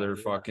cold cold, or yeah. they're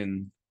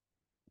fucking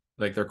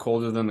like they're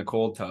colder than the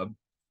cold tub,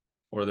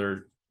 or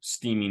they're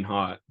steaming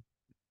hot.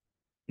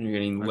 And you're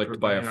getting licked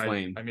by a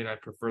flame. I mean, I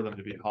prefer them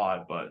to be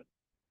hot, but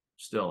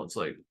still, it's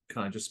like,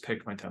 can I just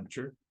pick my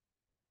temperature?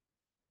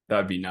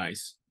 That'd be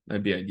nice.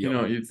 That'd be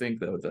ideal. You'd think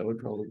that would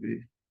probably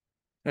be.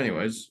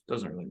 Anyways,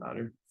 doesn't really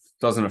matter.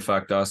 Doesn't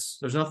affect us.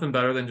 There's nothing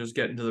better than just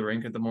getting to the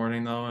rink at the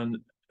morning though, and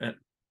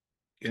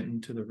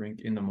getting to the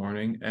rink in the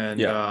morning and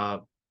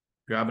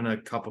grabbing a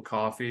cup of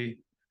coffee,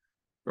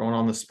 throwing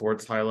on the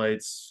sports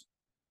highlights,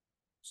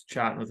 just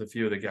chatting with a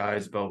few of the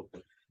guys about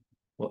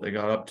what they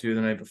got up to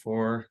the night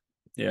before.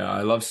 Yeah,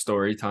 I love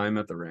story time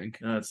at the rink.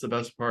 That's the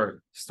best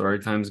part Story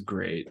time's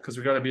great. because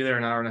we got to be there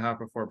an hour and a half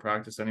before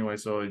practice anyway.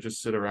 So we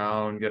just sit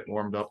around, get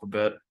warmed up a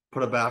bit,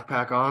 Put a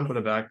backpack on. put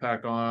a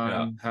backpack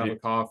on, have You- a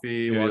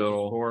coffee, maybe a watch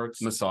little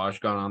sports, Massage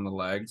gun on the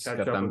legs, catch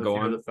get up them with a few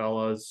of going. the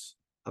fellas.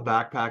 A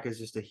backpack is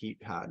just a heat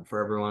pad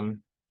for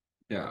everyone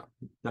Yeah,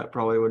 that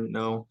probably wouldn't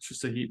know. It's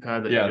just a heat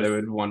pad that yeah, you they just,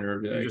 would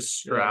wonder. you Like, just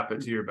strap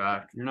it to your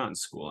back. you're not in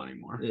school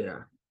anymore.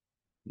 Yeah.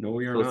 No,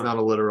 you're So it's not. not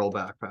a literal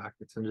backpack.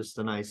 It's just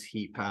a nice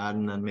heat pad,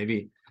 and then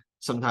maybe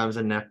sometimes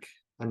a neck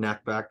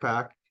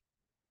backpack.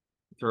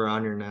 Throw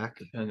around your neck.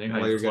 Depending how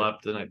While you you're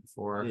slept the night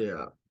before.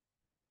 Yeah.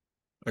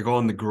 I go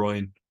on the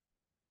groin.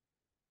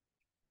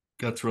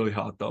 Gets really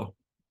hot though.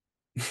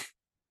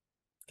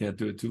 Can't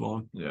do it too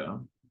long. Yeah.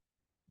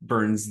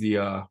 Burns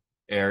the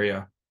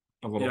area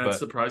a little Yeah, bit. it's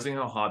surprising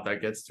how hot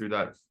that gets through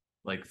that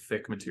like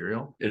thick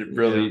material. It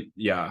really,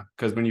 yeah,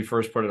 because when you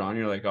first put it on,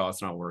 you're like, oh,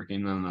 it's not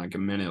working. Then like a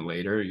minute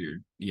later,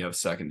 you have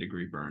 2nd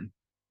degree burn,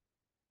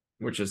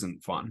 which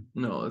isn't fun.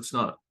 No, it's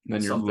not. And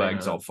then your Something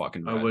legs that all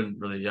fucking I red. wouldn't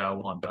really,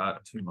 want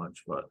that too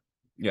much, but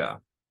Yeah,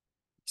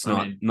 it's I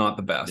not mean, not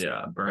the best.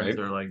 yeah, burns right?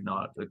 are like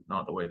not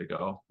the way to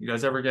go. You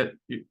guys ever get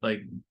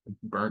like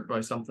burnt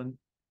by something?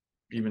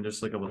 even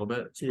just like a little bit,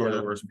 it's probably Yeah.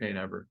 the worst pain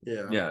ever.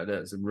 Yeah. Yeah, it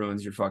is. It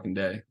ruins your fucking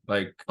day.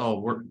 Like, Oh,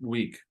 we're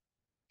weak.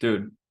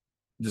 dude,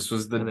 this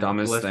was the And it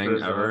dumbest thing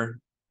blisters up.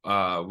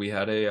 ever. We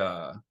had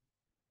a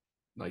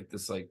like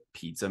this like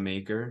pizza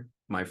maker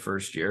my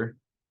first year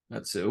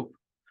at Soup,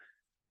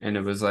 and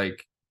it was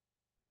like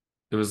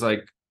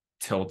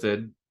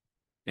tilted,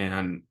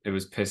 and it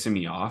was pissing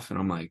me off, and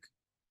I'm like,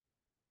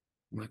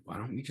 why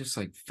don't we just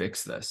like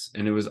fix this?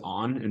 And it was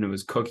on, and it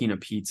was cooking a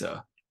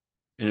pizza,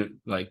 and it,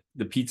 like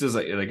the pizza's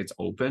like it's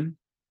open,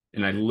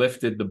 and I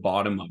lifted the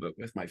bottom of it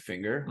with my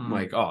finger. I'm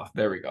like, oh,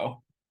 there we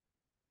go.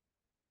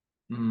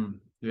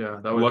 Yeah,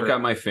 that would Look hurt.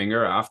 at my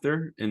finger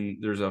after, and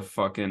there's a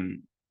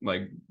fucking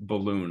like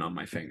balloon on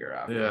my finger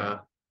after. Yeah,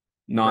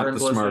 Not burn the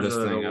blisters smartest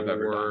are thing the I've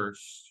ever done.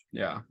 worst.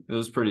 Yeah, it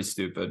was pretty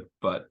stupid,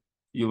 but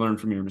you learn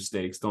from your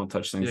mistakes. Don't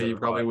touch things. Yeah, that you are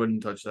probably hot.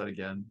 wouldn't touch that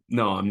again.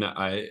 No, I'm not.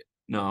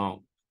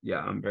 No. Yeah,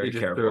 I'm very You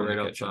just careful threw in it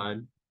the right kitchen.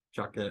 outside,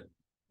 chuck it.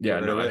 Yeah, Get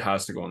rid no, of it it.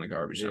 has to go in the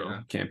garbage. Yeah. Though.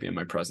 Can't be in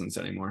my presence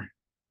anymore.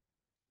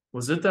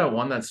 Was it that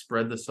one that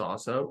spread the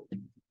sauce out?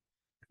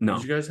 No,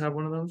 Did you guys have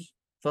one of those?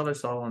 Thought I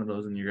saw one of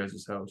those in your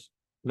guys' house.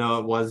 No,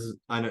 it was.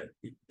 I know. know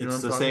what It's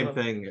I'm the talking same about?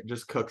 thing. It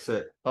just cooks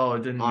it Oh,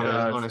 it didn't.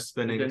 on a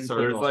spinning didn't- circle.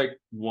 there's like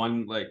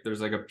one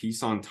there's like a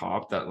piece on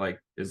top that like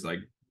is like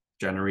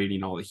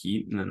generating all the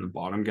heat, and then the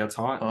bottom gets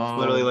hot. Oh,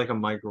 literally like a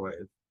microwave,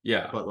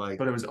 Yeah, but like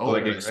but it was but, open,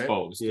 like right?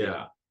 exposed. Yeah.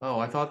 Yeah. Oh,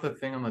 I thought the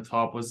thing on the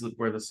top was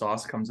where the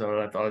sauce comes out.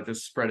 I thought it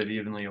just spread it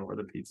evenly over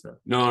the pizza.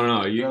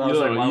 No. You Then I was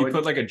like, why you would-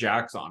 put like a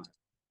Jack's on it,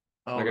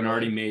 Oh, like an really?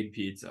 already made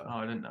pizza. Oh,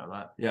 I didn't know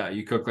that. Yeah,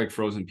 you cook like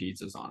frozen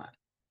pizzas on it.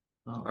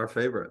 Oh, our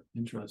favorite.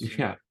 interesting.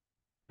 Yeah.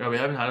 Yeah, we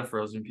haven't had a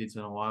frozen pizza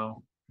in a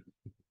while.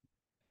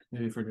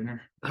 Maybe for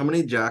dinner. How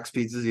many Jack's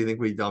pizzas do you think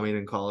we dummied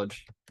in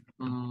college?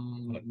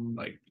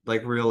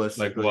 Like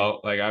Realistically,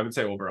 I would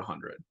say over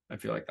 100. I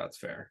feel like that's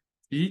fair.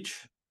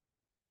 Each?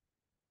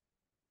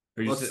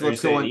 Are you let's are you go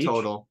saying in each?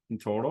 total. In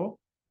total?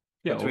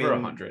 Yeah, Between- over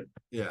 100.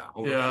 Yeah,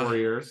 over Yeah. 4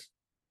 years.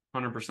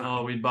 100%.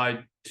 Oh, we'd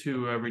buy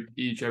two every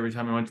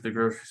time we went to the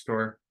grocery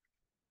store.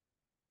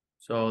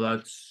 So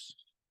that's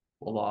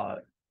a lot.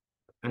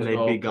 And they'd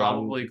So be gone.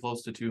 probably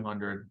close to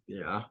 200.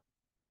 Yeah.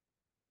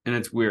 And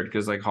it's weird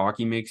because like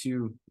hockey makes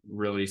you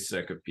really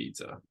sick of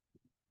pizza.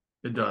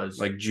 It does.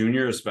 Like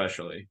junior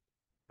especially.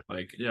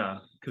 Like yeah,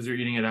 because you're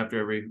eating it after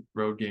every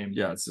road game.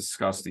 yeah, it's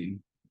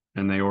disgusting.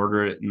 And they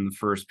order it in the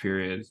first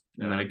period,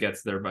 and then Yeah. it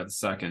gets there by the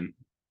second.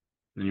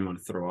 Then you want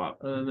to throw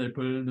up. And then they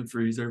put it in the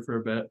freezer for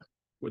a bit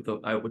with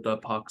the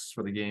pucks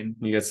for the game.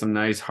 You get some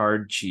nice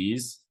hard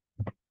cheese.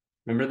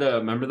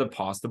 Remember the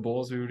pasta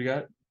bowls we would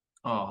get?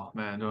 Oh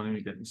man, don't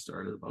even get me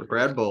started about The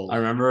bread bowls. I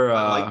remember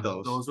I like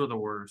those. Those were the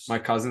worst. my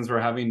cousins were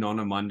having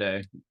Nona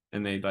Monday,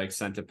 and they like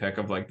sent a pic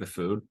of like the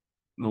food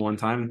the one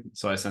time.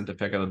 So I sent a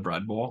pic of the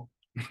bread bowl.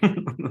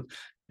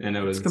 And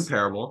it was It's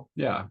comparable.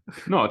 yeah.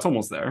 No, it's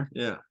almost there.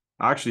 Yeah.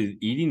 Actually,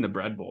 eating the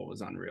bread bowl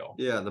was unreal.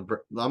 Yeah.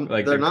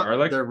 Like they're the not.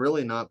 garlic? They're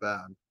really not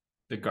bad.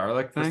 The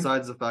garlic thing.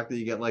 Besides the fact that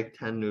you get like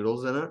 10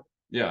 noodles in it.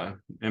 Yeah.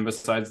 And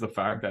besides the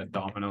fact that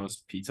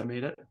Domino's pizza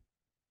made it.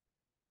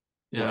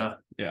 yeah,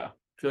 Yeah.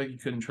 I feel like you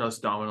couldn't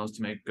trust Domino's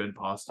to make good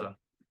pasta.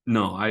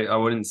 No, I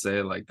wouldn't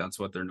say like that's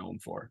what they're known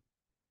for.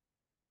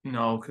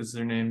 No, because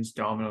their name's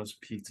Domino's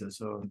Pizza,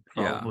 so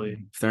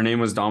probably If their name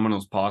was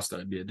Domino's Pasta,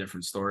 it'd be a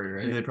different story,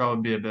 right? they'd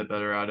probably be a bit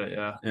better at it.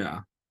 Yeah, Yeah.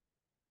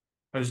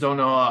 I just don't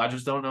know. I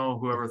just don't know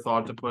whoever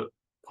thought to put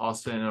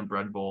pasta in a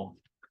bread bowl.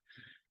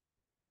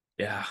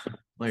 Yeah.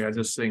 Like I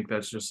just think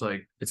that's just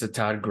like It's a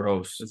tad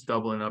gross. it's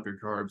doubling up your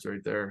carbs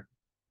right there.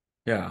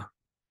 Yeah.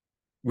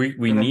 We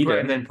And then need put- it.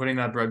 and then putting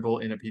that bread bowl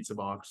in a pizza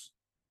box.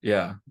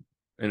 Yeah.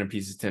 In a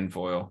piece of tin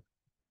foil.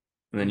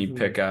 And then you Mm-hmm. Mhm.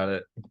 pick at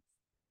it.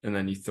 And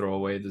then you throw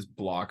away this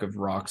block of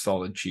rock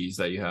solid cheese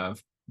that you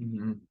have.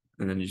 Mm-hmm.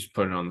 And then you just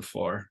put it on the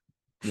floor.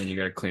 And then you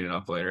gotta clean it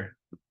up later.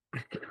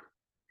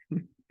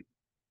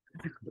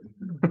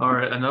 All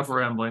right, enough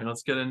rambling.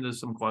 Let's get into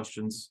some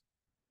questions.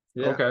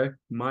 Yeah. Okay.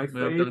 My We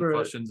haven't done favorite.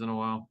 questions in a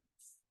while.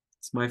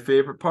 It's my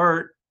favorite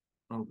part.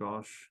 Oh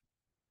gosh,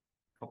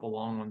 couple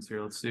long ones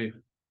here. Let's see.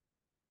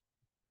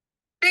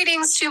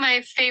 Greetings to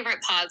my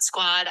favorite pod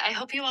squad. I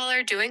hope you all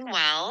are doing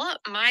well.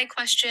 My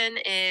question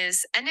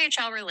is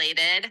NHL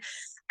related.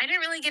 I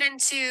didn't really get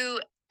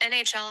into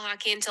NHL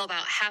hockey until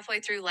about halfway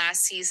through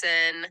last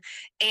season,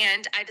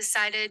 and I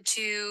decided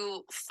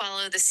to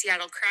follow the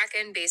Seattle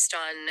Kraken based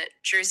on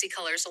jersey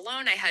colors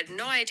alone. I had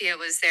no idea it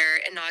was their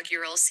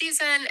inaugural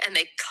season, and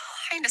they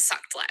kind of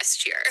sucked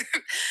last year.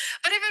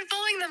 But I've been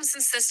following them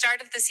since the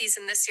start of the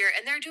season this year,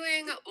 and they're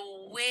doing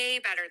way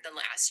better than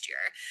last year.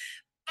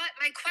 But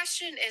my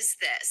question is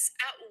this: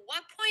 at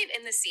what point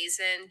in the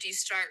season do you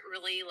start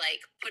really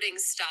like putting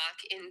stock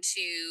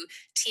into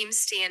team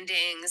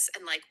standings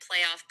and like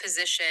playoff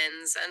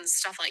positions and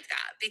stuff like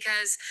that?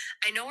 Because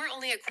I know we're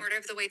only a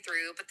quarter of the way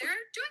through, but they're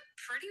doing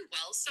pretty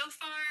well so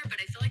far. But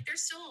I feel like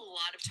there's still a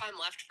lot of time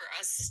left for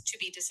us to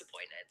be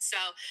disappointed. So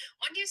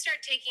when do you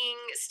start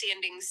taking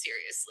standings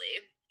seriously?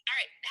 All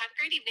right, have a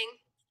great evening.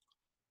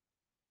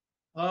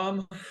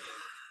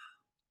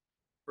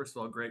 First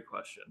of all, great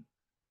question.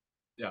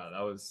 Yeah,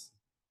 that was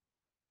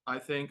I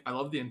think I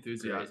love the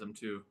enthusiasm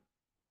too.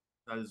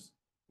 That is,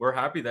 We're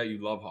happy that you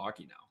love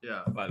hockey now.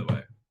 yeah. By the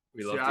way,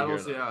 we love to hear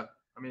Seattle's, that. yeah.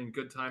 I mean,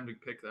 good time to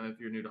pick them if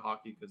you're new to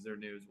hockey because they're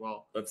new as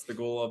well. That's the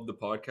goal of the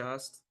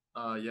podcast.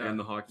 Yeah. And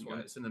the hockey guys.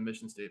 It's in the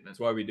mission statement. That's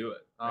why we do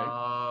it.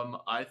 Right?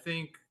 I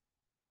think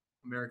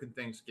American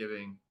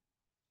Thanksgiving.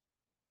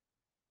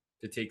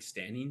 To take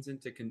standings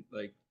into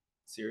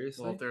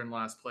seriously. Well, if they're in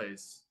last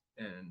place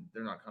and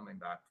they're not coming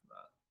back from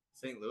that.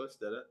 St. Louis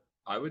did it.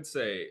 I would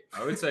say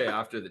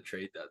after the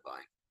trade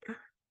deadline.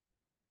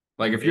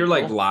 Like if you're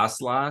like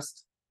last.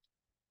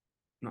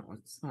 No,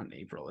 it's not in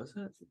April, is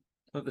it?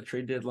 I thought the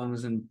trade deadline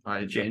was in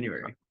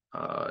January.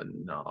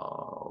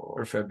 No.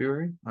 Or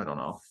February? I don't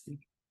know.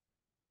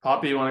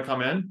 Poppy, you want to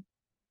come in?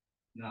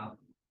 No.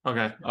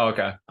 Okay.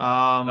 Okay.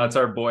 That's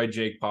our boy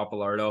Jake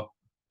Papalardo.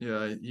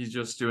 Yeah, he's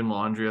just doing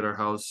laundry at our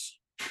house.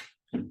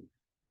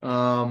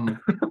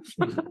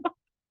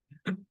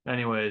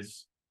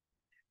 Anyways,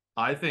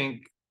 I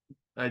think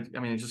I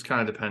mean it just kind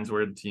of depends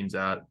where the team's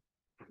at.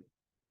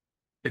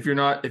 If you're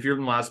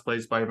in last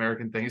place by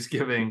American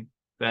Thanksgiving,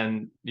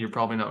 then you're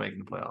probably not making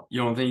the playoff.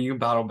 You don't think you can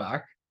battle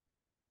back?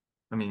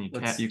 I mean,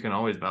 you can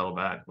always battle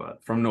back,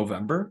 but from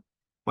November?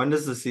 When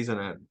does the season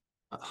end?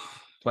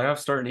 Playoffs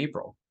start in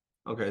April.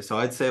 Okay, so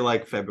I'd say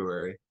like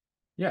February.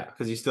 Yeah.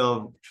 Because you still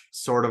have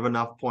sort of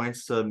enough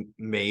points to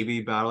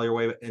maybe battle your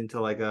way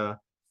into like a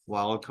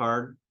wild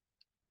card.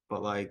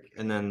 But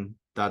and then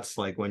that's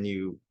like when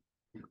you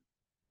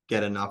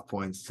get enough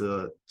points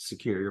to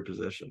secure your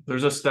position.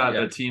 There's a stat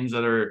that teams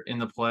that are in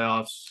the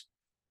playoffs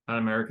on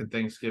American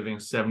Thanksgiving,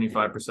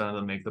 75% of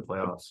them make the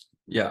playoffs.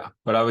 Yeah,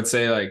 but I would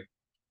say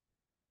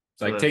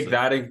take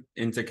that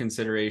into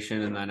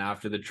consideration, and then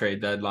after the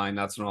trade deadline,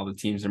 that's when all the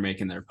teams are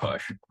making their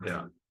push.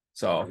 Yeah.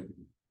 So,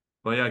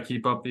 but yeah,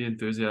 keep up the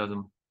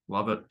enthusiasm.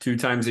 Love it. 2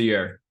 times a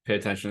year, pay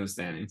attention to the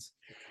standings.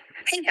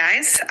 Hey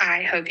guys,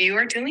 I hope you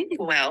are doing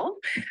well.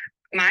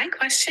 My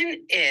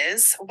question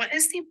is, what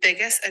is the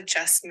biggest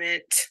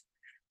adjustment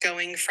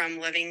going from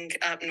living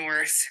up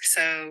north,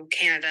 so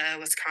Canada,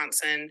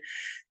 Wisconsin,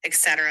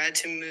 etc.,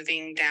 to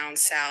moving down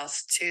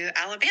south to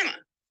Alabama?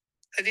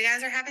 Hope you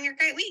guys are having a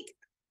great week.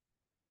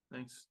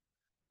 Thanks.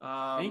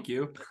 Thank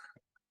you.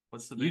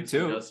 What's the biggest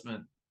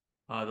adjustment?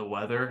 The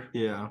weather.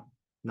 Yeah.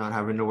 Not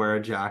having to wear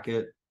a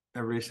jacket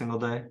every single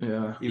day.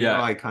 Yeah. Even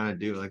though I kind of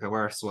do. Like I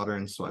wear a sweater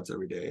and sweats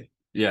every day.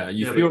 Yeah,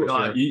 you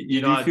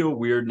feel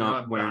weird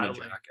not wearing a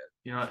jacket.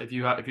 You know, if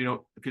you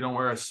don't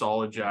wear a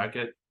solid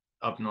jacket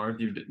up north,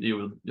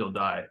 you'll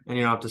die. And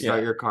you don't have to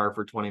start your car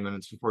for 20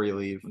 minutes before you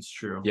leave. That's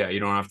true. Yeah, you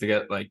don't have to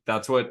get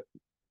that's what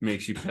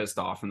makes you pissed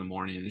off in the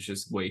morning. It's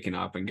just waking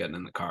up and getting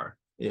in the car.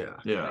 Yeah.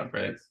 Yeah.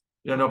 Right.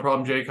 Yeah, no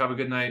problem, Jake. Have a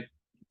good night.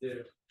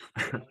 Dude.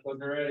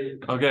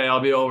 Okay, I'll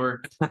be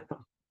over.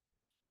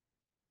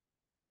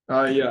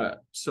 Yeah.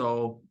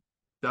 So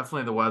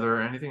definitely the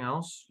weather. Anything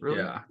else? Really?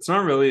 Yeah. It's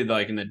not really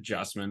like an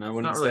adjustment, I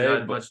wouldn't really say,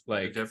 that but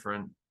much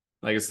different.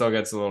 Like it still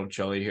gets a little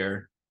chilly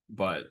here,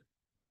 but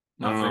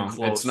I don't know.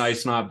 Close. It's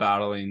nice not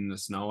battling the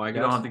snow, I guess.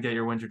 You don't have to get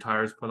your winter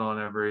tires put on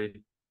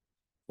every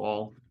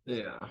fall.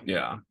 Yeah.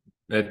 Yeah.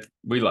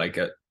 We like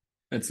it.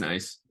 It's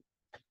nice.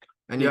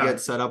 And you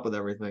get set up with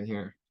everything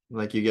here.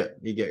 Like you get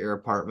your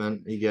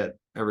apartment, you get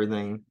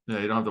everything. Yeah,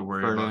 you don't have to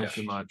worry about it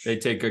too much. They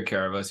take good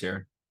care of us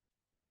here.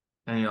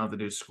 And you don't have to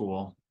do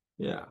school.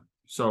 Yeah.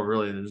 So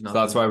really there's nothing. So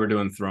that's why we're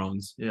doing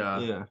Thrones. Yeah.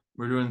 Yeah.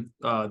 We're doing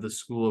the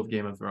School of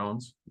Game of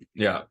Thrones.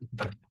 Yeah.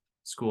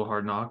 School of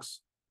Hard Knocks.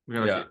 We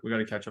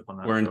gotta catch up on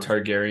that. We're in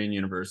Targaryen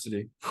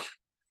University.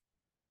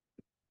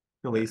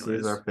 Elise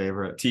is our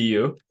favorite.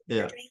 TU.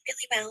 Yeah. Doing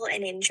really well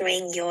and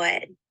enjoying your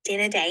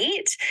dinner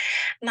date.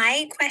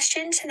 My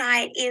question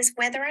tonight is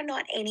whether or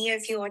not any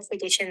of your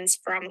traditions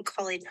from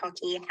college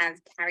hockey have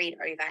carried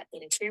over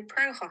into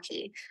pro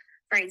hockey.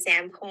 For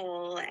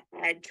example,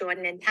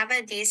 Jordan and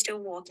Tava, do you still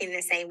walk in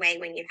the same way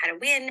when you've had a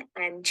win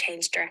and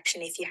change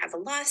direction if you have a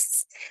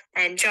loss?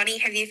 And Johnny,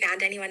 have you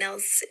found anyone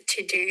else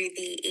to do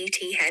the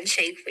ET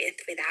handshake with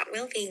without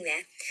Will being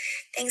there?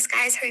 Thanks,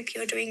 guys. Hope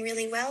you're doing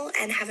really well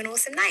and have an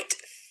awesome night.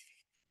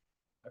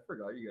 I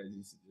forgot you guys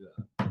used to do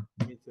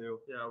that. Me too.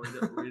 Yeah,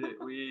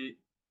 we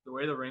the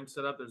way the ring's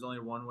set up, there's only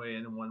one way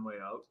in and one way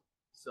out.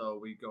 So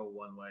we go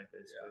one way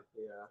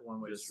basically. Yeah.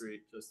 One way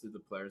street. Just through the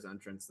players'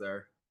 entrance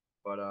there.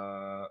 But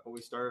we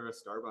started a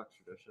Starbucks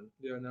tradition.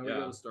 Yeah, now we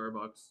go to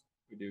Starbucks.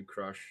 We do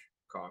crush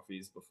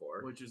coffees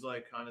before. Which is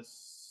like kind of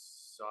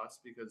sus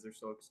because they're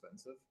so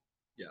expensive.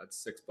 Yeah,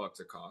 it's $6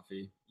 a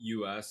coffee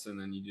US, and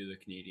then you do the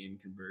Canadian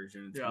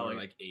conversion. It's more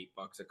like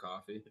 $8 a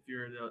coffee. If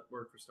you're at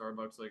work for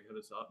Starbucks, like hit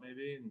us up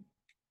maybe and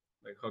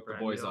like hook the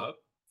boys up.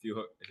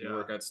 If you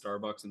work at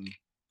Starbucks in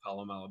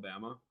Pelham,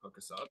 Alabama, hook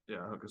us up.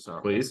 Yeah, hook us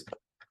up. Please.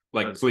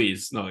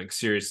 Please. No,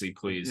 seriously,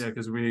 please. Yeah,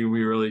 because we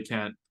really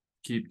can't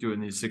keep doing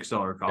these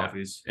 $6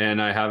 coffees. Yeah.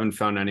 And I haven't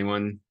found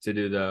anyone to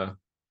do the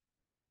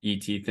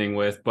ET thing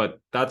with, but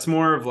that's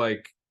more of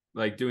like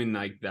doing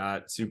like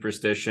that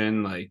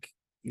superstition. Like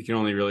you can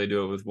only really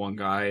do it with one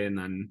guy, and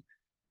then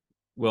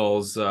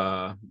Will's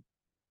not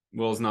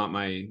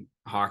my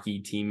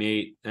hockey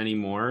teammate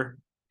anymore.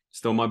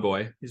 Still my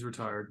boy. He's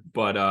retired.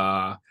 But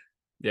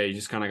yeah, you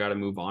just kind of got to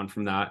move on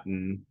from that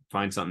and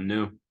find something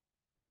new,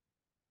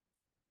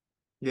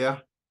 Yeah.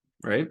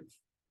 right?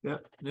 Yeah.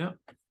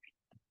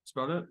 That's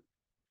about it.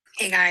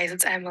 Hey guys,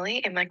 it's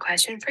Emily, and my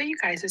question for you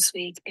guys this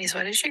week is,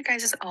 what is your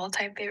guys'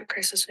 all-time favorite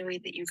Christmas movie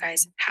that you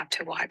guys have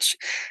to watch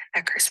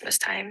at Christmas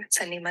time?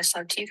 Sending much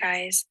love to you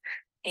guys,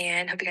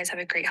 and hope you guys have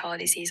a great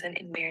holiday season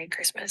and Merry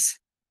Christmas.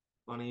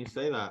 Funny you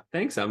say that.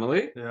 Thanks,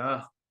 Emily.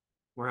 Yeah.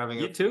 We're having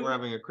You too. We're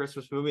having a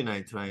Christmas movie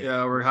night tonight.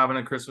 Yeah, we're having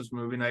a Christmas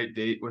movie night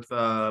date with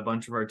a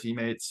bunch of our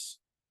teammates.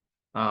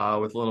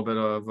 With a little bit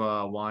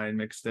of wine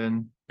mixed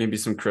in. Maybe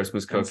some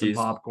Christmas and some cookies,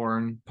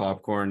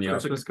 popcorn. yeah.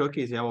 Christmas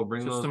cookies. Yeah, we'll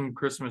bring Just those. some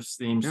Christmas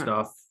themed Yeah.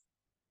 stuff.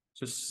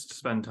 Just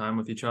spend time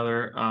with each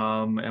other.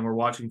 And we're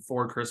watching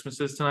Four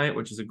Christmases tonight,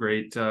 which is a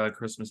great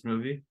Christmas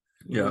movie.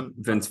 Yeah,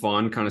 Vince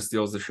Vaughn kind of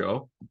steals the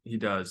show. He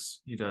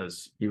does. He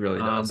really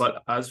does.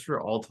 But as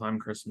for all-time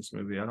Christmas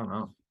movie, I don't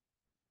know.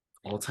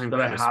 All-time That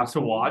I have Christmas to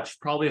movie? watch,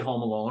 probably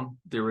Home Alone,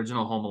 the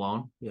original Home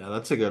Alone. Yeah,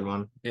 that's a good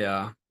one.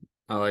 Yeah,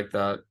 I like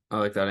that. I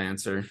like that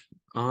answer.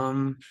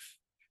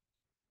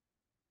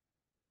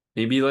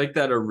 Maybe like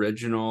that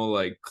original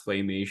like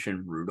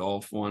claymation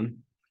Rudolph one.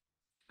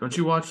 Don't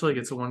you watch like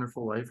It's a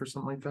Wonderful Life or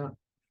something like that?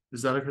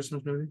 Is that a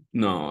Christmas movie?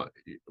 No,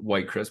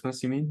 White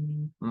Christmas, you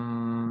mean?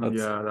 That's-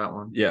 Yeah, that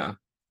one. Yeah,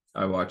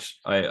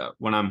 I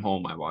when I'm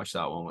home, I watch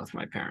that one with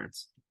my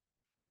parents.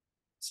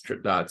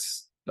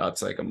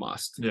 That's like a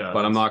must. Yeah,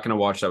 but I'm that's- not gonna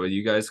watch that with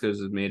you guys because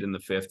it was made in the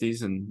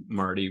 50s, and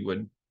Marty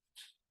would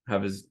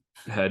have his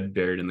head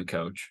buried in the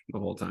couch the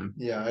whole time.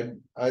 Yeah,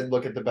 I'd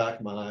look at the back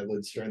of my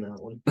eyelids during that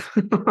one.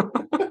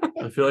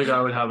 I feel like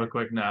I would have a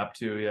quick nap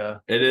too. Yeah.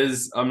 It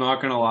is. I'm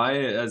not gonna lie.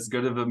 As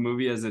good of a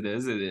movie as it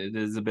is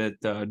a bit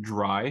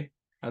dry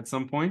at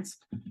some points.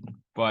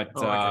 But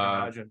Oh, I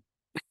can imagine.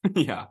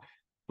 yeah.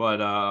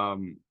 But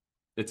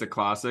it's a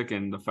classic,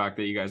 and the fact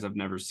that you guys have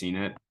never seen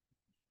it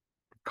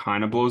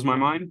kind of blows my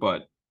mind.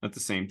 But at the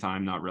same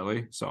time, not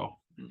really. So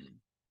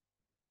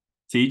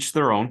to each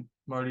their own.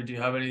 Marty, do you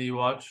have any you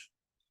watch?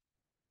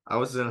 I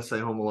was gonna say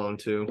Home Alone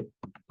too,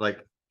 like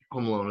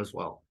Home Alone as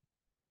well.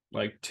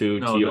 Like two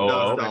No, T O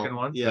O. the second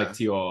one? Yeah, Like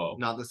T O O.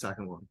 not the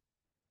second one.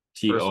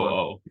 T O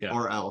O. Yeah.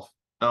 Or Elf.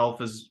 Elf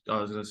is. I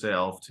was gonna say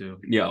Elf too.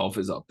 Yeah, Elf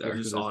is up there. They're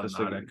just It's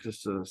automatic.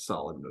 just a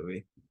solid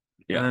movie.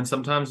 Yeah. And then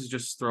sometimes you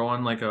just throw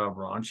in like a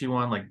raunchy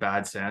one, like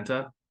Bad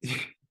Santa.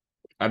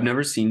 I've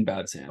never seen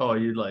Bad Santa. Oh,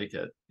 you'd like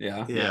it.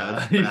 Yeah.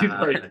 Yeah, it's You'd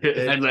bad. like it.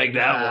 It's I'd like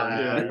that one. bad.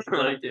 Yeah,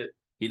 you'd like it.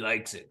 He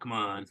likes it. Come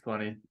on. It's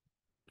funny.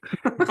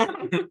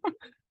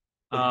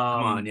 Come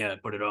on, yeah,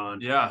 put it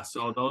on. Yeah,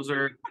 so those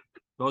are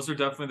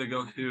definitely the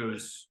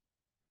go-tos.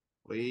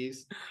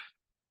 Please.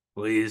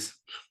 Please.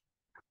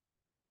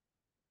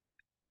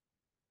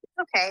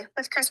 Okay,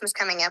 with Christmas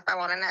coming up, I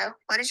want to know,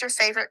 what is your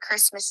favorite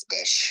Christmas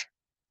dish?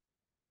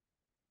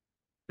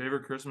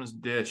 Favorite Christmas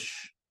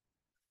dish?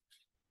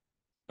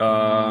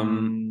 Or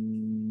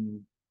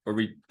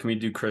can we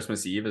do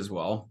Christmas Eve as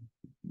well?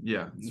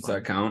 Yeah. Does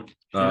that count?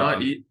 Do you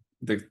not eat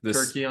this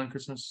turkey on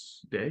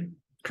Christmas Day?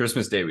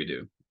 Christmas Day we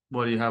do.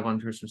 What do you have on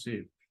Christmas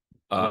Eve?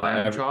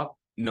 Lamb chop?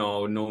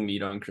 No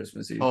meat on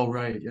Christmas Eve. Oh,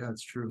 right. Yeah,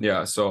 that's true.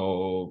 Yeah,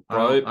 so I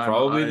don't-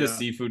 probably the I,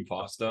 seafood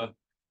pasta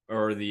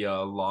or the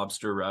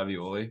lobster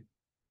ravioli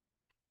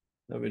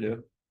that we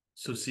do.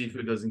 So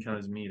seafood doesn't count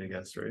as meat, I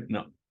guess, right?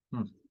 No.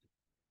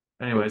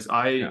 Anyways,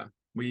 Yeah.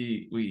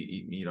 we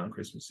eat meat on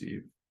Christmas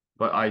Eve,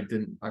 but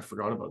I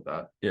forgot about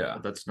that. Yeah,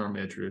 But that's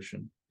normally a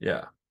tradition.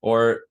 yeah.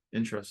 Or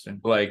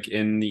Interesting. like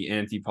in the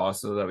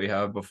antipasta that we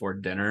have before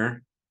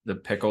dinner, the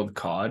pickled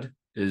cod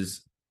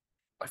is,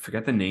 I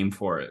forget the name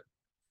for it.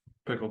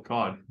 Pickled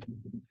cod,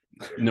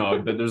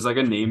 No, but there's like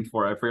a name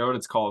for it. I forget what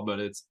it's called, but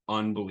it's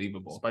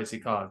unbelievable. spicy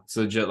cod.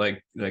 So just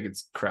like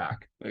it's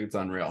crack. Like it's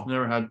unreal.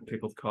 Never had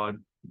pickled cod.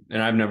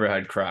 And I've never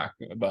had crack,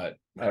 but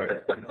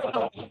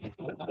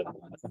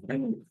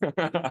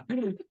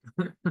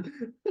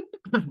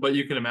But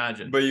you can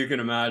imagine. but you can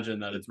imagine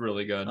that it's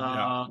really good.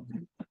 Yeah.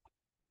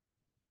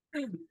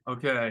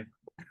 Okay.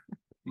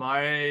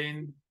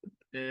 Mine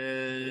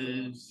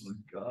is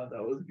God,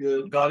 that was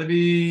good. gotta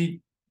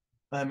be,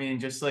 I mean,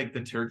 just like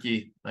the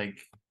turkey, like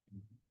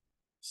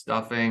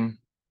stuffing.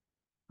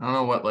 I don't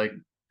know what like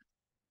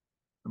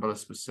about a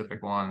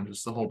specific one,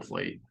 just the whole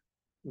plate.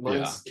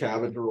 Mine's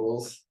cabbage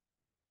rolls.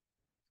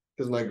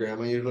 Because my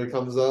grandma usually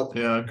comes up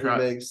Yeah, and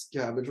makes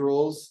cabbage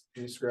rolls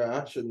from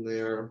scratch, and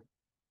they're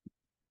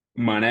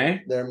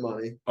Money.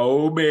 money.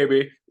 Oh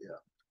baby. Yeah.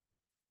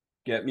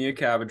 Get me a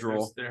cabbage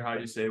roll. There, how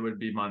you say would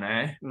be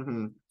money.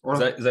 Mm-hmm. Is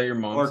that your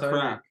mom's or side?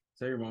 crack. Is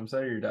that your mom's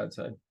side or your dad's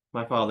side?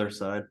 My father's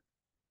side.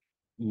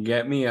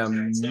 Get me a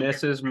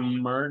Mrs.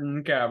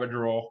 Martin cabbage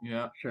roll.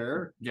 Yeah,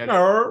 Sure. get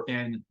it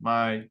in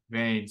my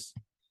veins.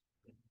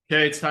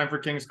 Okay, it's time for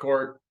King's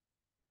Court.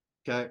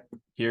 Okay.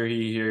 Here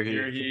Here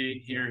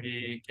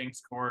he,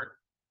 King's Court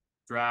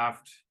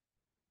draft.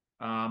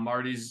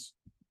 Marty's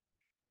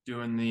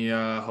doing the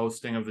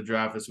hosting of the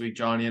draft this week.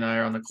 Johnny and I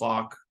are on the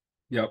clock.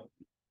 Yep.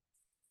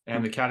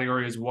 And the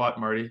category is what,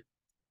 Marty?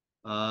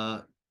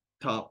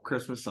 Top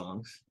Christmas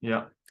songs.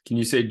 Yeah. Can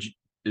you say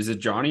is it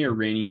Johnny or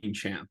reigning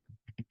champ?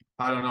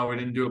 I don't know. We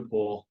didn't do a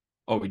poll.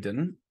 Oh, we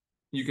didn't?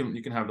 You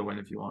can have the win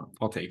if you want.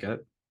 I'll take it.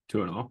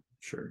 2-0.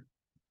 Sure.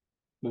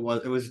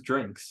 It was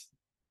drinks.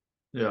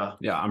 Yeah.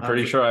 Yeah, I'm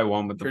pretty sure I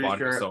won with the pretty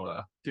vodka sure-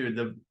 soda.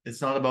 Dude,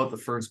 it's not about the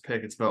first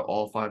pick, it's about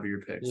all 5 of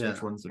your picks. Yeah.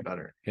 Which one's the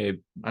better? Hey, And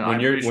when I'm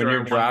you're pretty sure I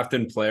won-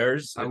 drafting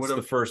players, I it's would've-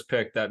 the first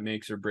pick that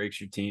makes or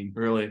breaks your team.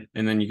 Really?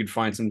 And then you could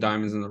find some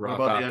diamonds in the rough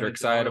about the after,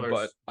 because Edmonton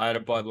Oilers? I had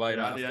a Bud Light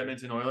Yeah, after. the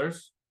Edmonton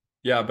Oilers.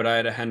 Yeah, but I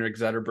had a Henrik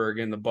Zetterberg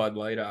in the Bud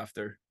Light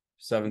after.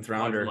 7th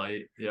rounder. Bud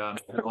Light. Yeah.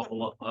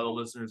 All the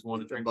listeners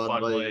want to drink Bud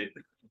Bud Light. Light.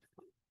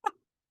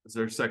 It's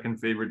their second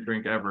favorite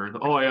drink ever.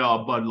 Oh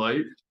yeah, Bud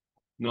Light.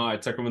 No, I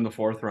took him in the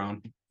 4th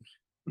round.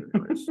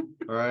 Anyways,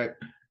 All right.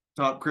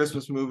 Top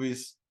Christmas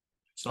movies.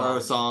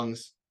 songs.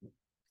 Songs.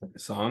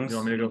 Songs? You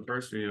want me to go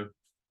first or you?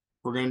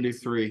 We're gonna do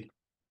 3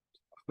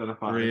 instead of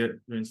 5. Three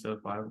instead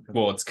of 5. Okay.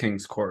 Well, it's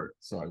King's Court,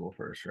 so I go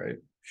first, right?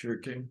 Sure,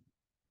 King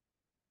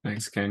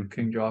Thanks, King.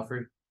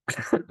 Joffrey.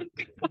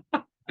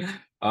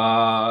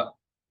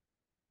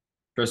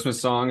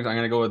 Christmas songs. I'm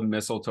gonna go with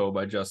Mistletoe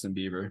by Justin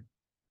Bieber.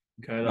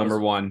 Okay, Number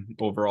 1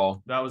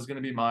 overall. that was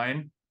gonna be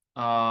mine.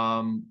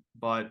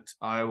 But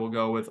I will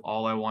go with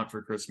All I Want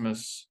for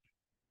Christmas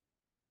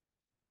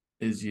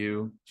Is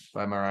You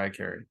by Mariah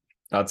Carey.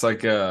 That's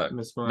like a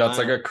Miss that's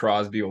like Mariah. a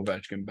Crosby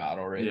Ovechkin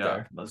battle right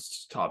Yeah,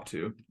 that's top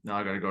 2. Now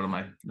I gotta go to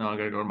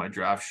my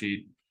draft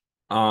sheet.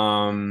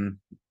 there.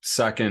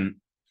 Second.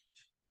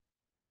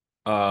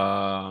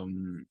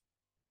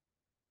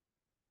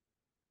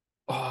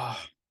 Oh,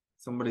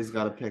 Somebody's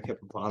got to pick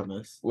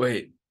hippopotamus.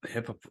 wait,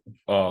 hip hop.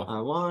 Oh,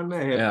 I want a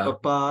Yeah.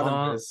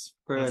 hippopotamus.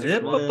 for Christmas.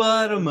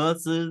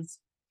 hippopotamuses.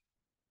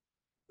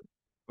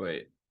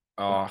 Wait.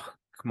 Oh,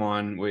 come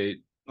on.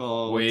 Wait.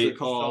 Oh, Wait. what's it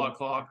called? Shot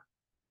clock.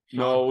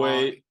 No, Shot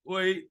wait.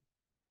 Wait.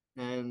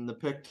 And the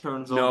pick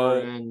turns No.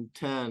 over in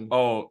 10,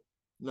 Oh,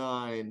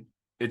 9.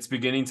 it's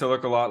beginning to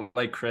look a lot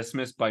like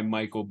Christmas by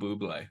Michael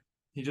Bublé.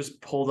 He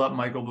just pulled up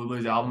Michael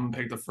Bublé's album and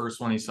picked the first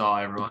one he saw.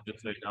 Everyone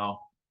just so you know.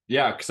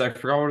 Yeah, because I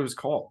forgot what it was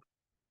called.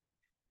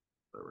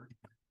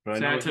 But I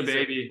know Santa he said-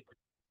 Baby.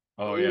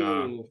 Oh yeah,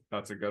 Ooh.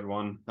 that's a good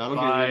one. That'll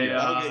By,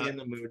 get you in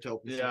the mood to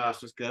open some yeah.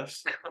 Christmas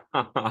gifts.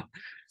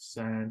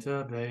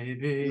 Santa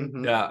Baby.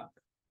 Mhm. Yeah.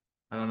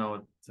 I don't know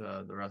what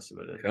the rest of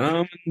it is.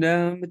 Coming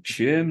down the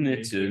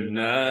chimney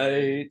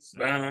tonight.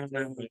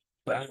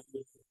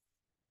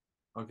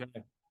 Okay.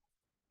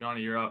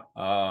 Johnny, you're up.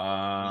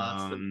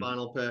 That's the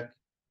final pick.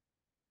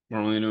 We're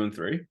only doing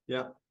 3.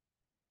 Yeah.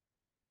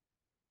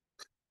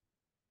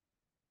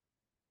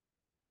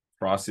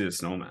 Frosty the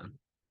Snowman.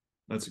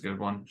 That's a good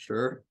one.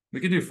 Sure. We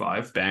could do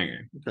 5.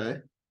 Banger. Okay.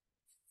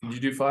 Did you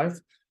do 5?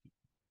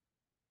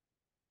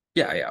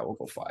 Yeah, we'll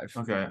go 5.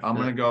 Okay. I'm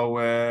gonna go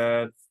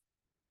with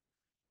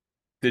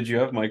Did you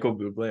have Michael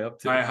Bublé up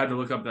too? I had to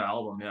look up the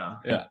album, yeah.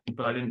 Yeah.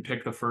 But I didn't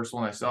pick the first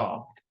one I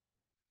saw.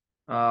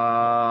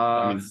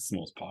 I mean, it's the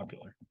most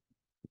popular.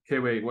 Okay,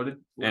 wait, what And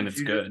did it's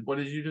you good. What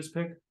did you just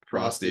pick?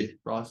 Frosty.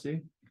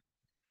 Frosty?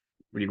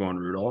 What are you going,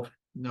 Rudolph?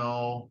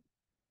 No.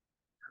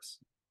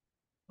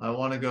 I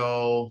want to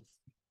go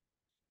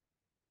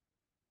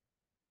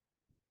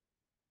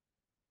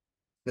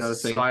Gotta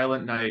think.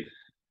 Silent Night.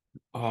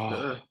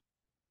 Oh.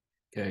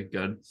 Okay,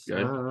 good.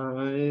 Silent All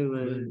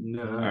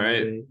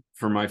right. night.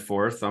 For my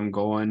 4th, I'm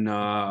going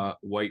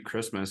White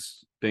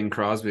Christmas, Bing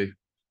Crosby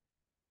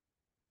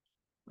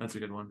That's a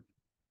good one.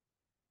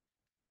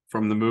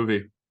 from the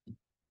movie.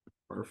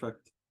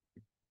 Perfect.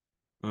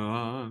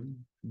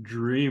 I'm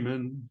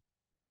dreaming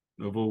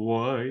of a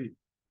white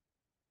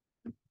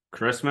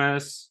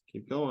Christmas.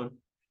 Keep going.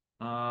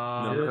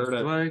 Never heard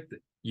it. Like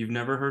you've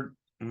never heard.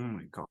 Oh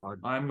my god,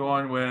 I'm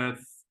going with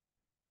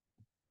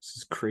this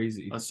is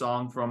crazy. a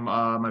song from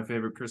my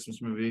favorite Christmas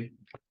movie,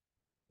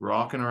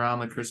 "Rocking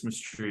Around the Christmas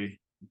Tree."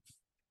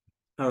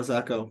 How does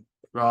that go?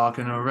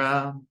 Rocking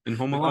around In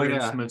Home the Alone. yeah.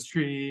 Christmas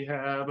tree,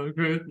 have a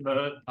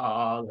Christmas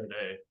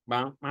holiday.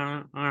 All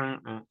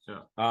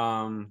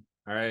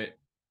right.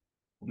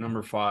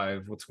 Number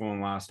 5. What's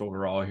going last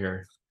overall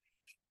here?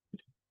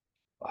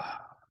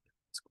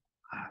 Let's go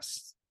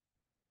last.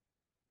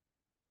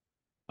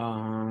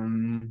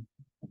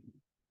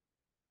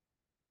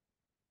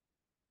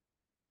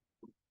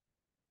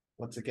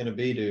 What's it gonna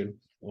be, dude?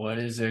 What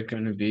is it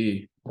gonna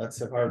be?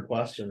 That's a hard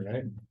question,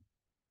 right?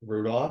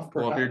 Rudolph,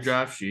 Pull up your perhaps?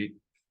 draft sheet.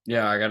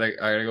 Yeah, I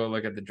gotta go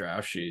look at the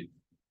draft sheet.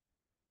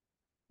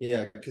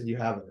 Yeah, because you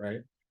have it,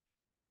 right?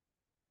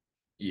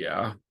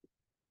 Yeah.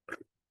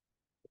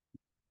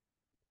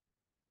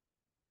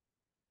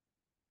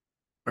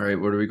 All right,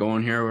 where are we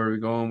going here? Where are we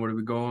going? Where are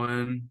we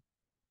going?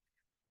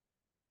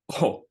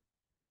 Oh,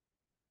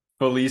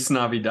 Feliz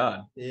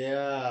Navidad.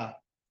 Yeah.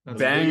 That's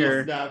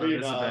Banger. That is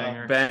a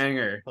banger.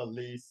 Banger.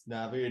 Feliz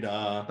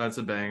Navidad. That's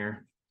a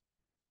banger.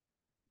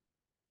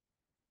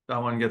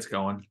 That one gets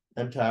going.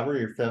 And Tabber,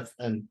 your 5th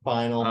and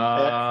final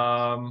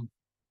pick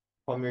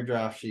from your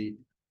draft sheet.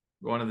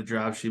 Going to the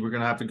draft sheet. We're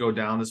gonna have to go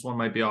down. This one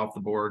might be off the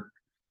board.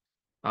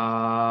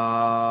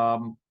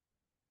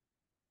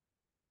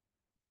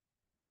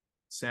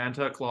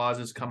 Santa Claus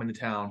is coming to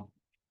town.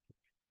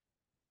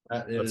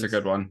 That That's is a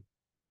good one.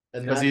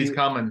 And because that he's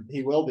coming.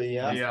 He will be,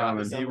 yeah. Yeah,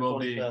 coming. he will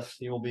be.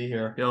 He will be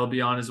here. He'll be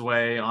on his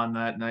way on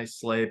that nice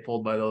sleigh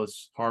pulled by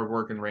those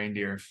hardworking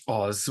reindeer.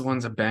 Oh, this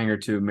one's a banger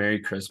too. Merry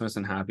Christmas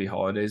and Happy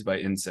Holidays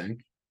by NSYNC.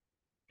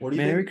 What do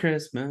you Merry think?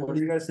 Christmas. What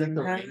do you guys think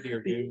the and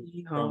reindeer do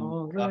happy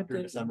from after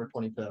holidays. December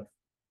 25th?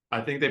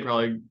 I think they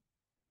probably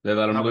They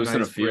let them have a loose in a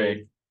nice field.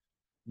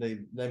 break.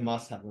 They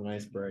must have a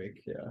nice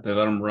break. Yeah. They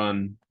let them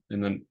run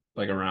and then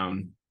like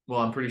around. Well,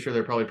 I'm pretty sure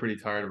they're probably pretty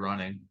tired of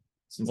running.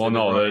 Since Well, they've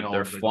been no, running all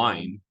they're over the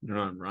flying. They're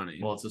not running.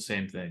 globe. Well, it's the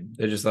same thing.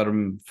 They just let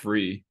them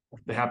free,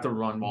 They have to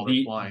run while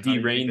they're flying. How do you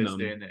think de-rein they them.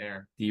 Stay in the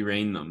air.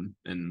 de-rein them,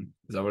 and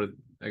is that what?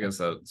 I guess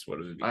that's what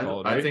it would be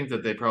called. I right? think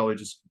that they probably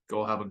just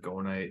go have a go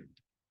night.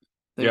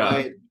 They Yeah.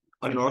 might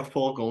a North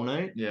Pole go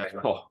night. Yeah.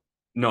 Oh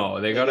no,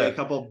 they They get a gotta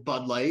couple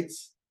Bud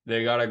Lights.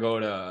 they gotta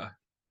go to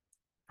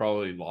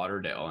probably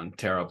Lauderdale and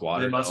tear up They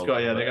Lauderdale. must go.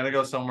 Yeah, they gotta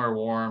go somewhere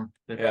warm.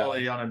 They're Yeah.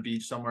 probably on a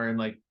beach somewhere in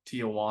like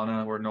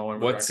Tijuana where no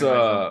one. Would What's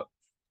recognize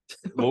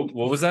them.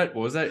 what was that?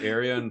 What was that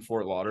area in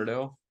Fort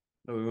Lauderdale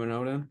that we went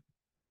out in?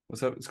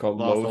 What's that? It's called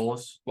Los Los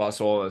Olas. Los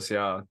Olas.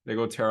 Yeah, they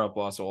go tear up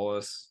Los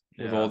Olas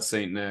with Yeah. old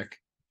Saint Nick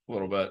a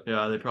little bit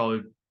Yeah, they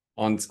probably.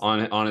 on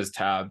his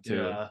tab too.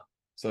 Yeah,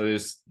 So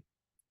there's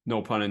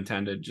no pun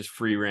intended, just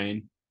free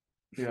reign.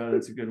 yeah,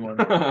 that's a good one.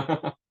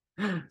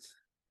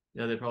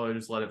 Yeah, they probably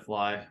just let it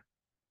fly.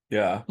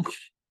 Yeah.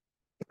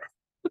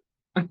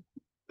 That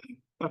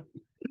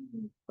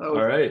was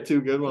All right.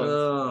 two good ones.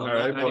 All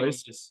right,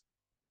 Anyways, boys.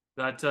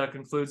 that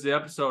concludes the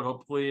episode.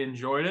 Hopefully you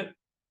enjoyed it,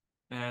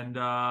 and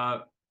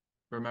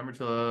remember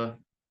to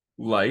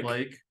Like,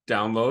 like,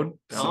 download,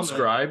 Comment.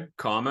 subscribe,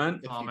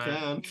 comment. If comment,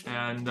 you can.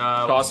 and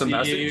Toss a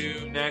we'll see message.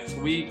 you next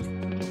week.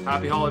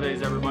 Happy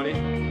holidays, everybody.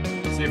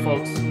 See you,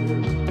 folks.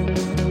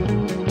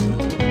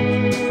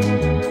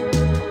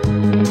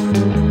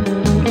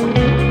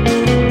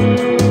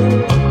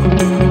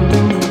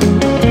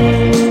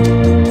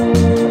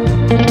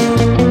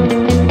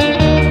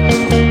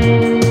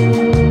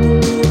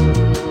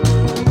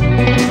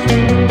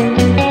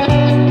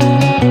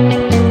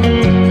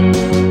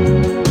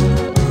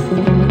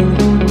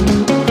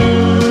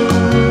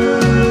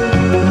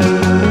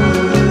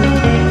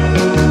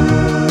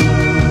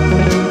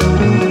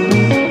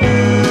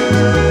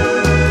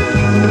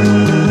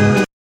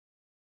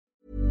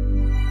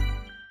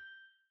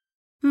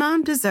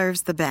 Mom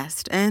deserves the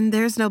best, and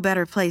there's no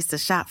better place to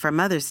shop for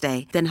Mother's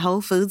Day than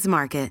Whole Foods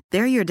Market.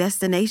 They're your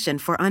destination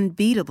for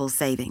unbeatable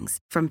savings,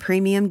 from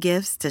premium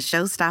gifts to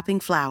show-stopping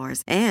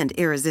flowers and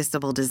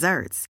irresistible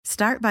desserts.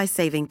 Start by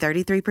saving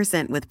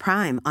 33% with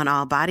Prime on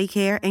all body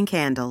care and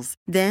candles.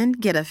 Then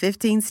get a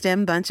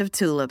 15-stem bunch of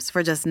tulips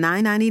for just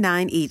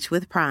 $9.99 each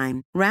with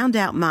Prime. Round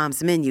out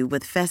Mom's menu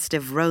with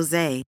festive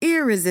rosé,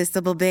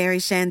 irresistible berry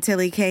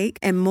chantilly cake,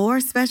 and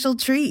more special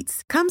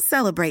treats. Come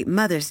celebrate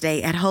Mother's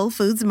Day at Whole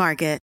Foods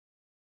Market.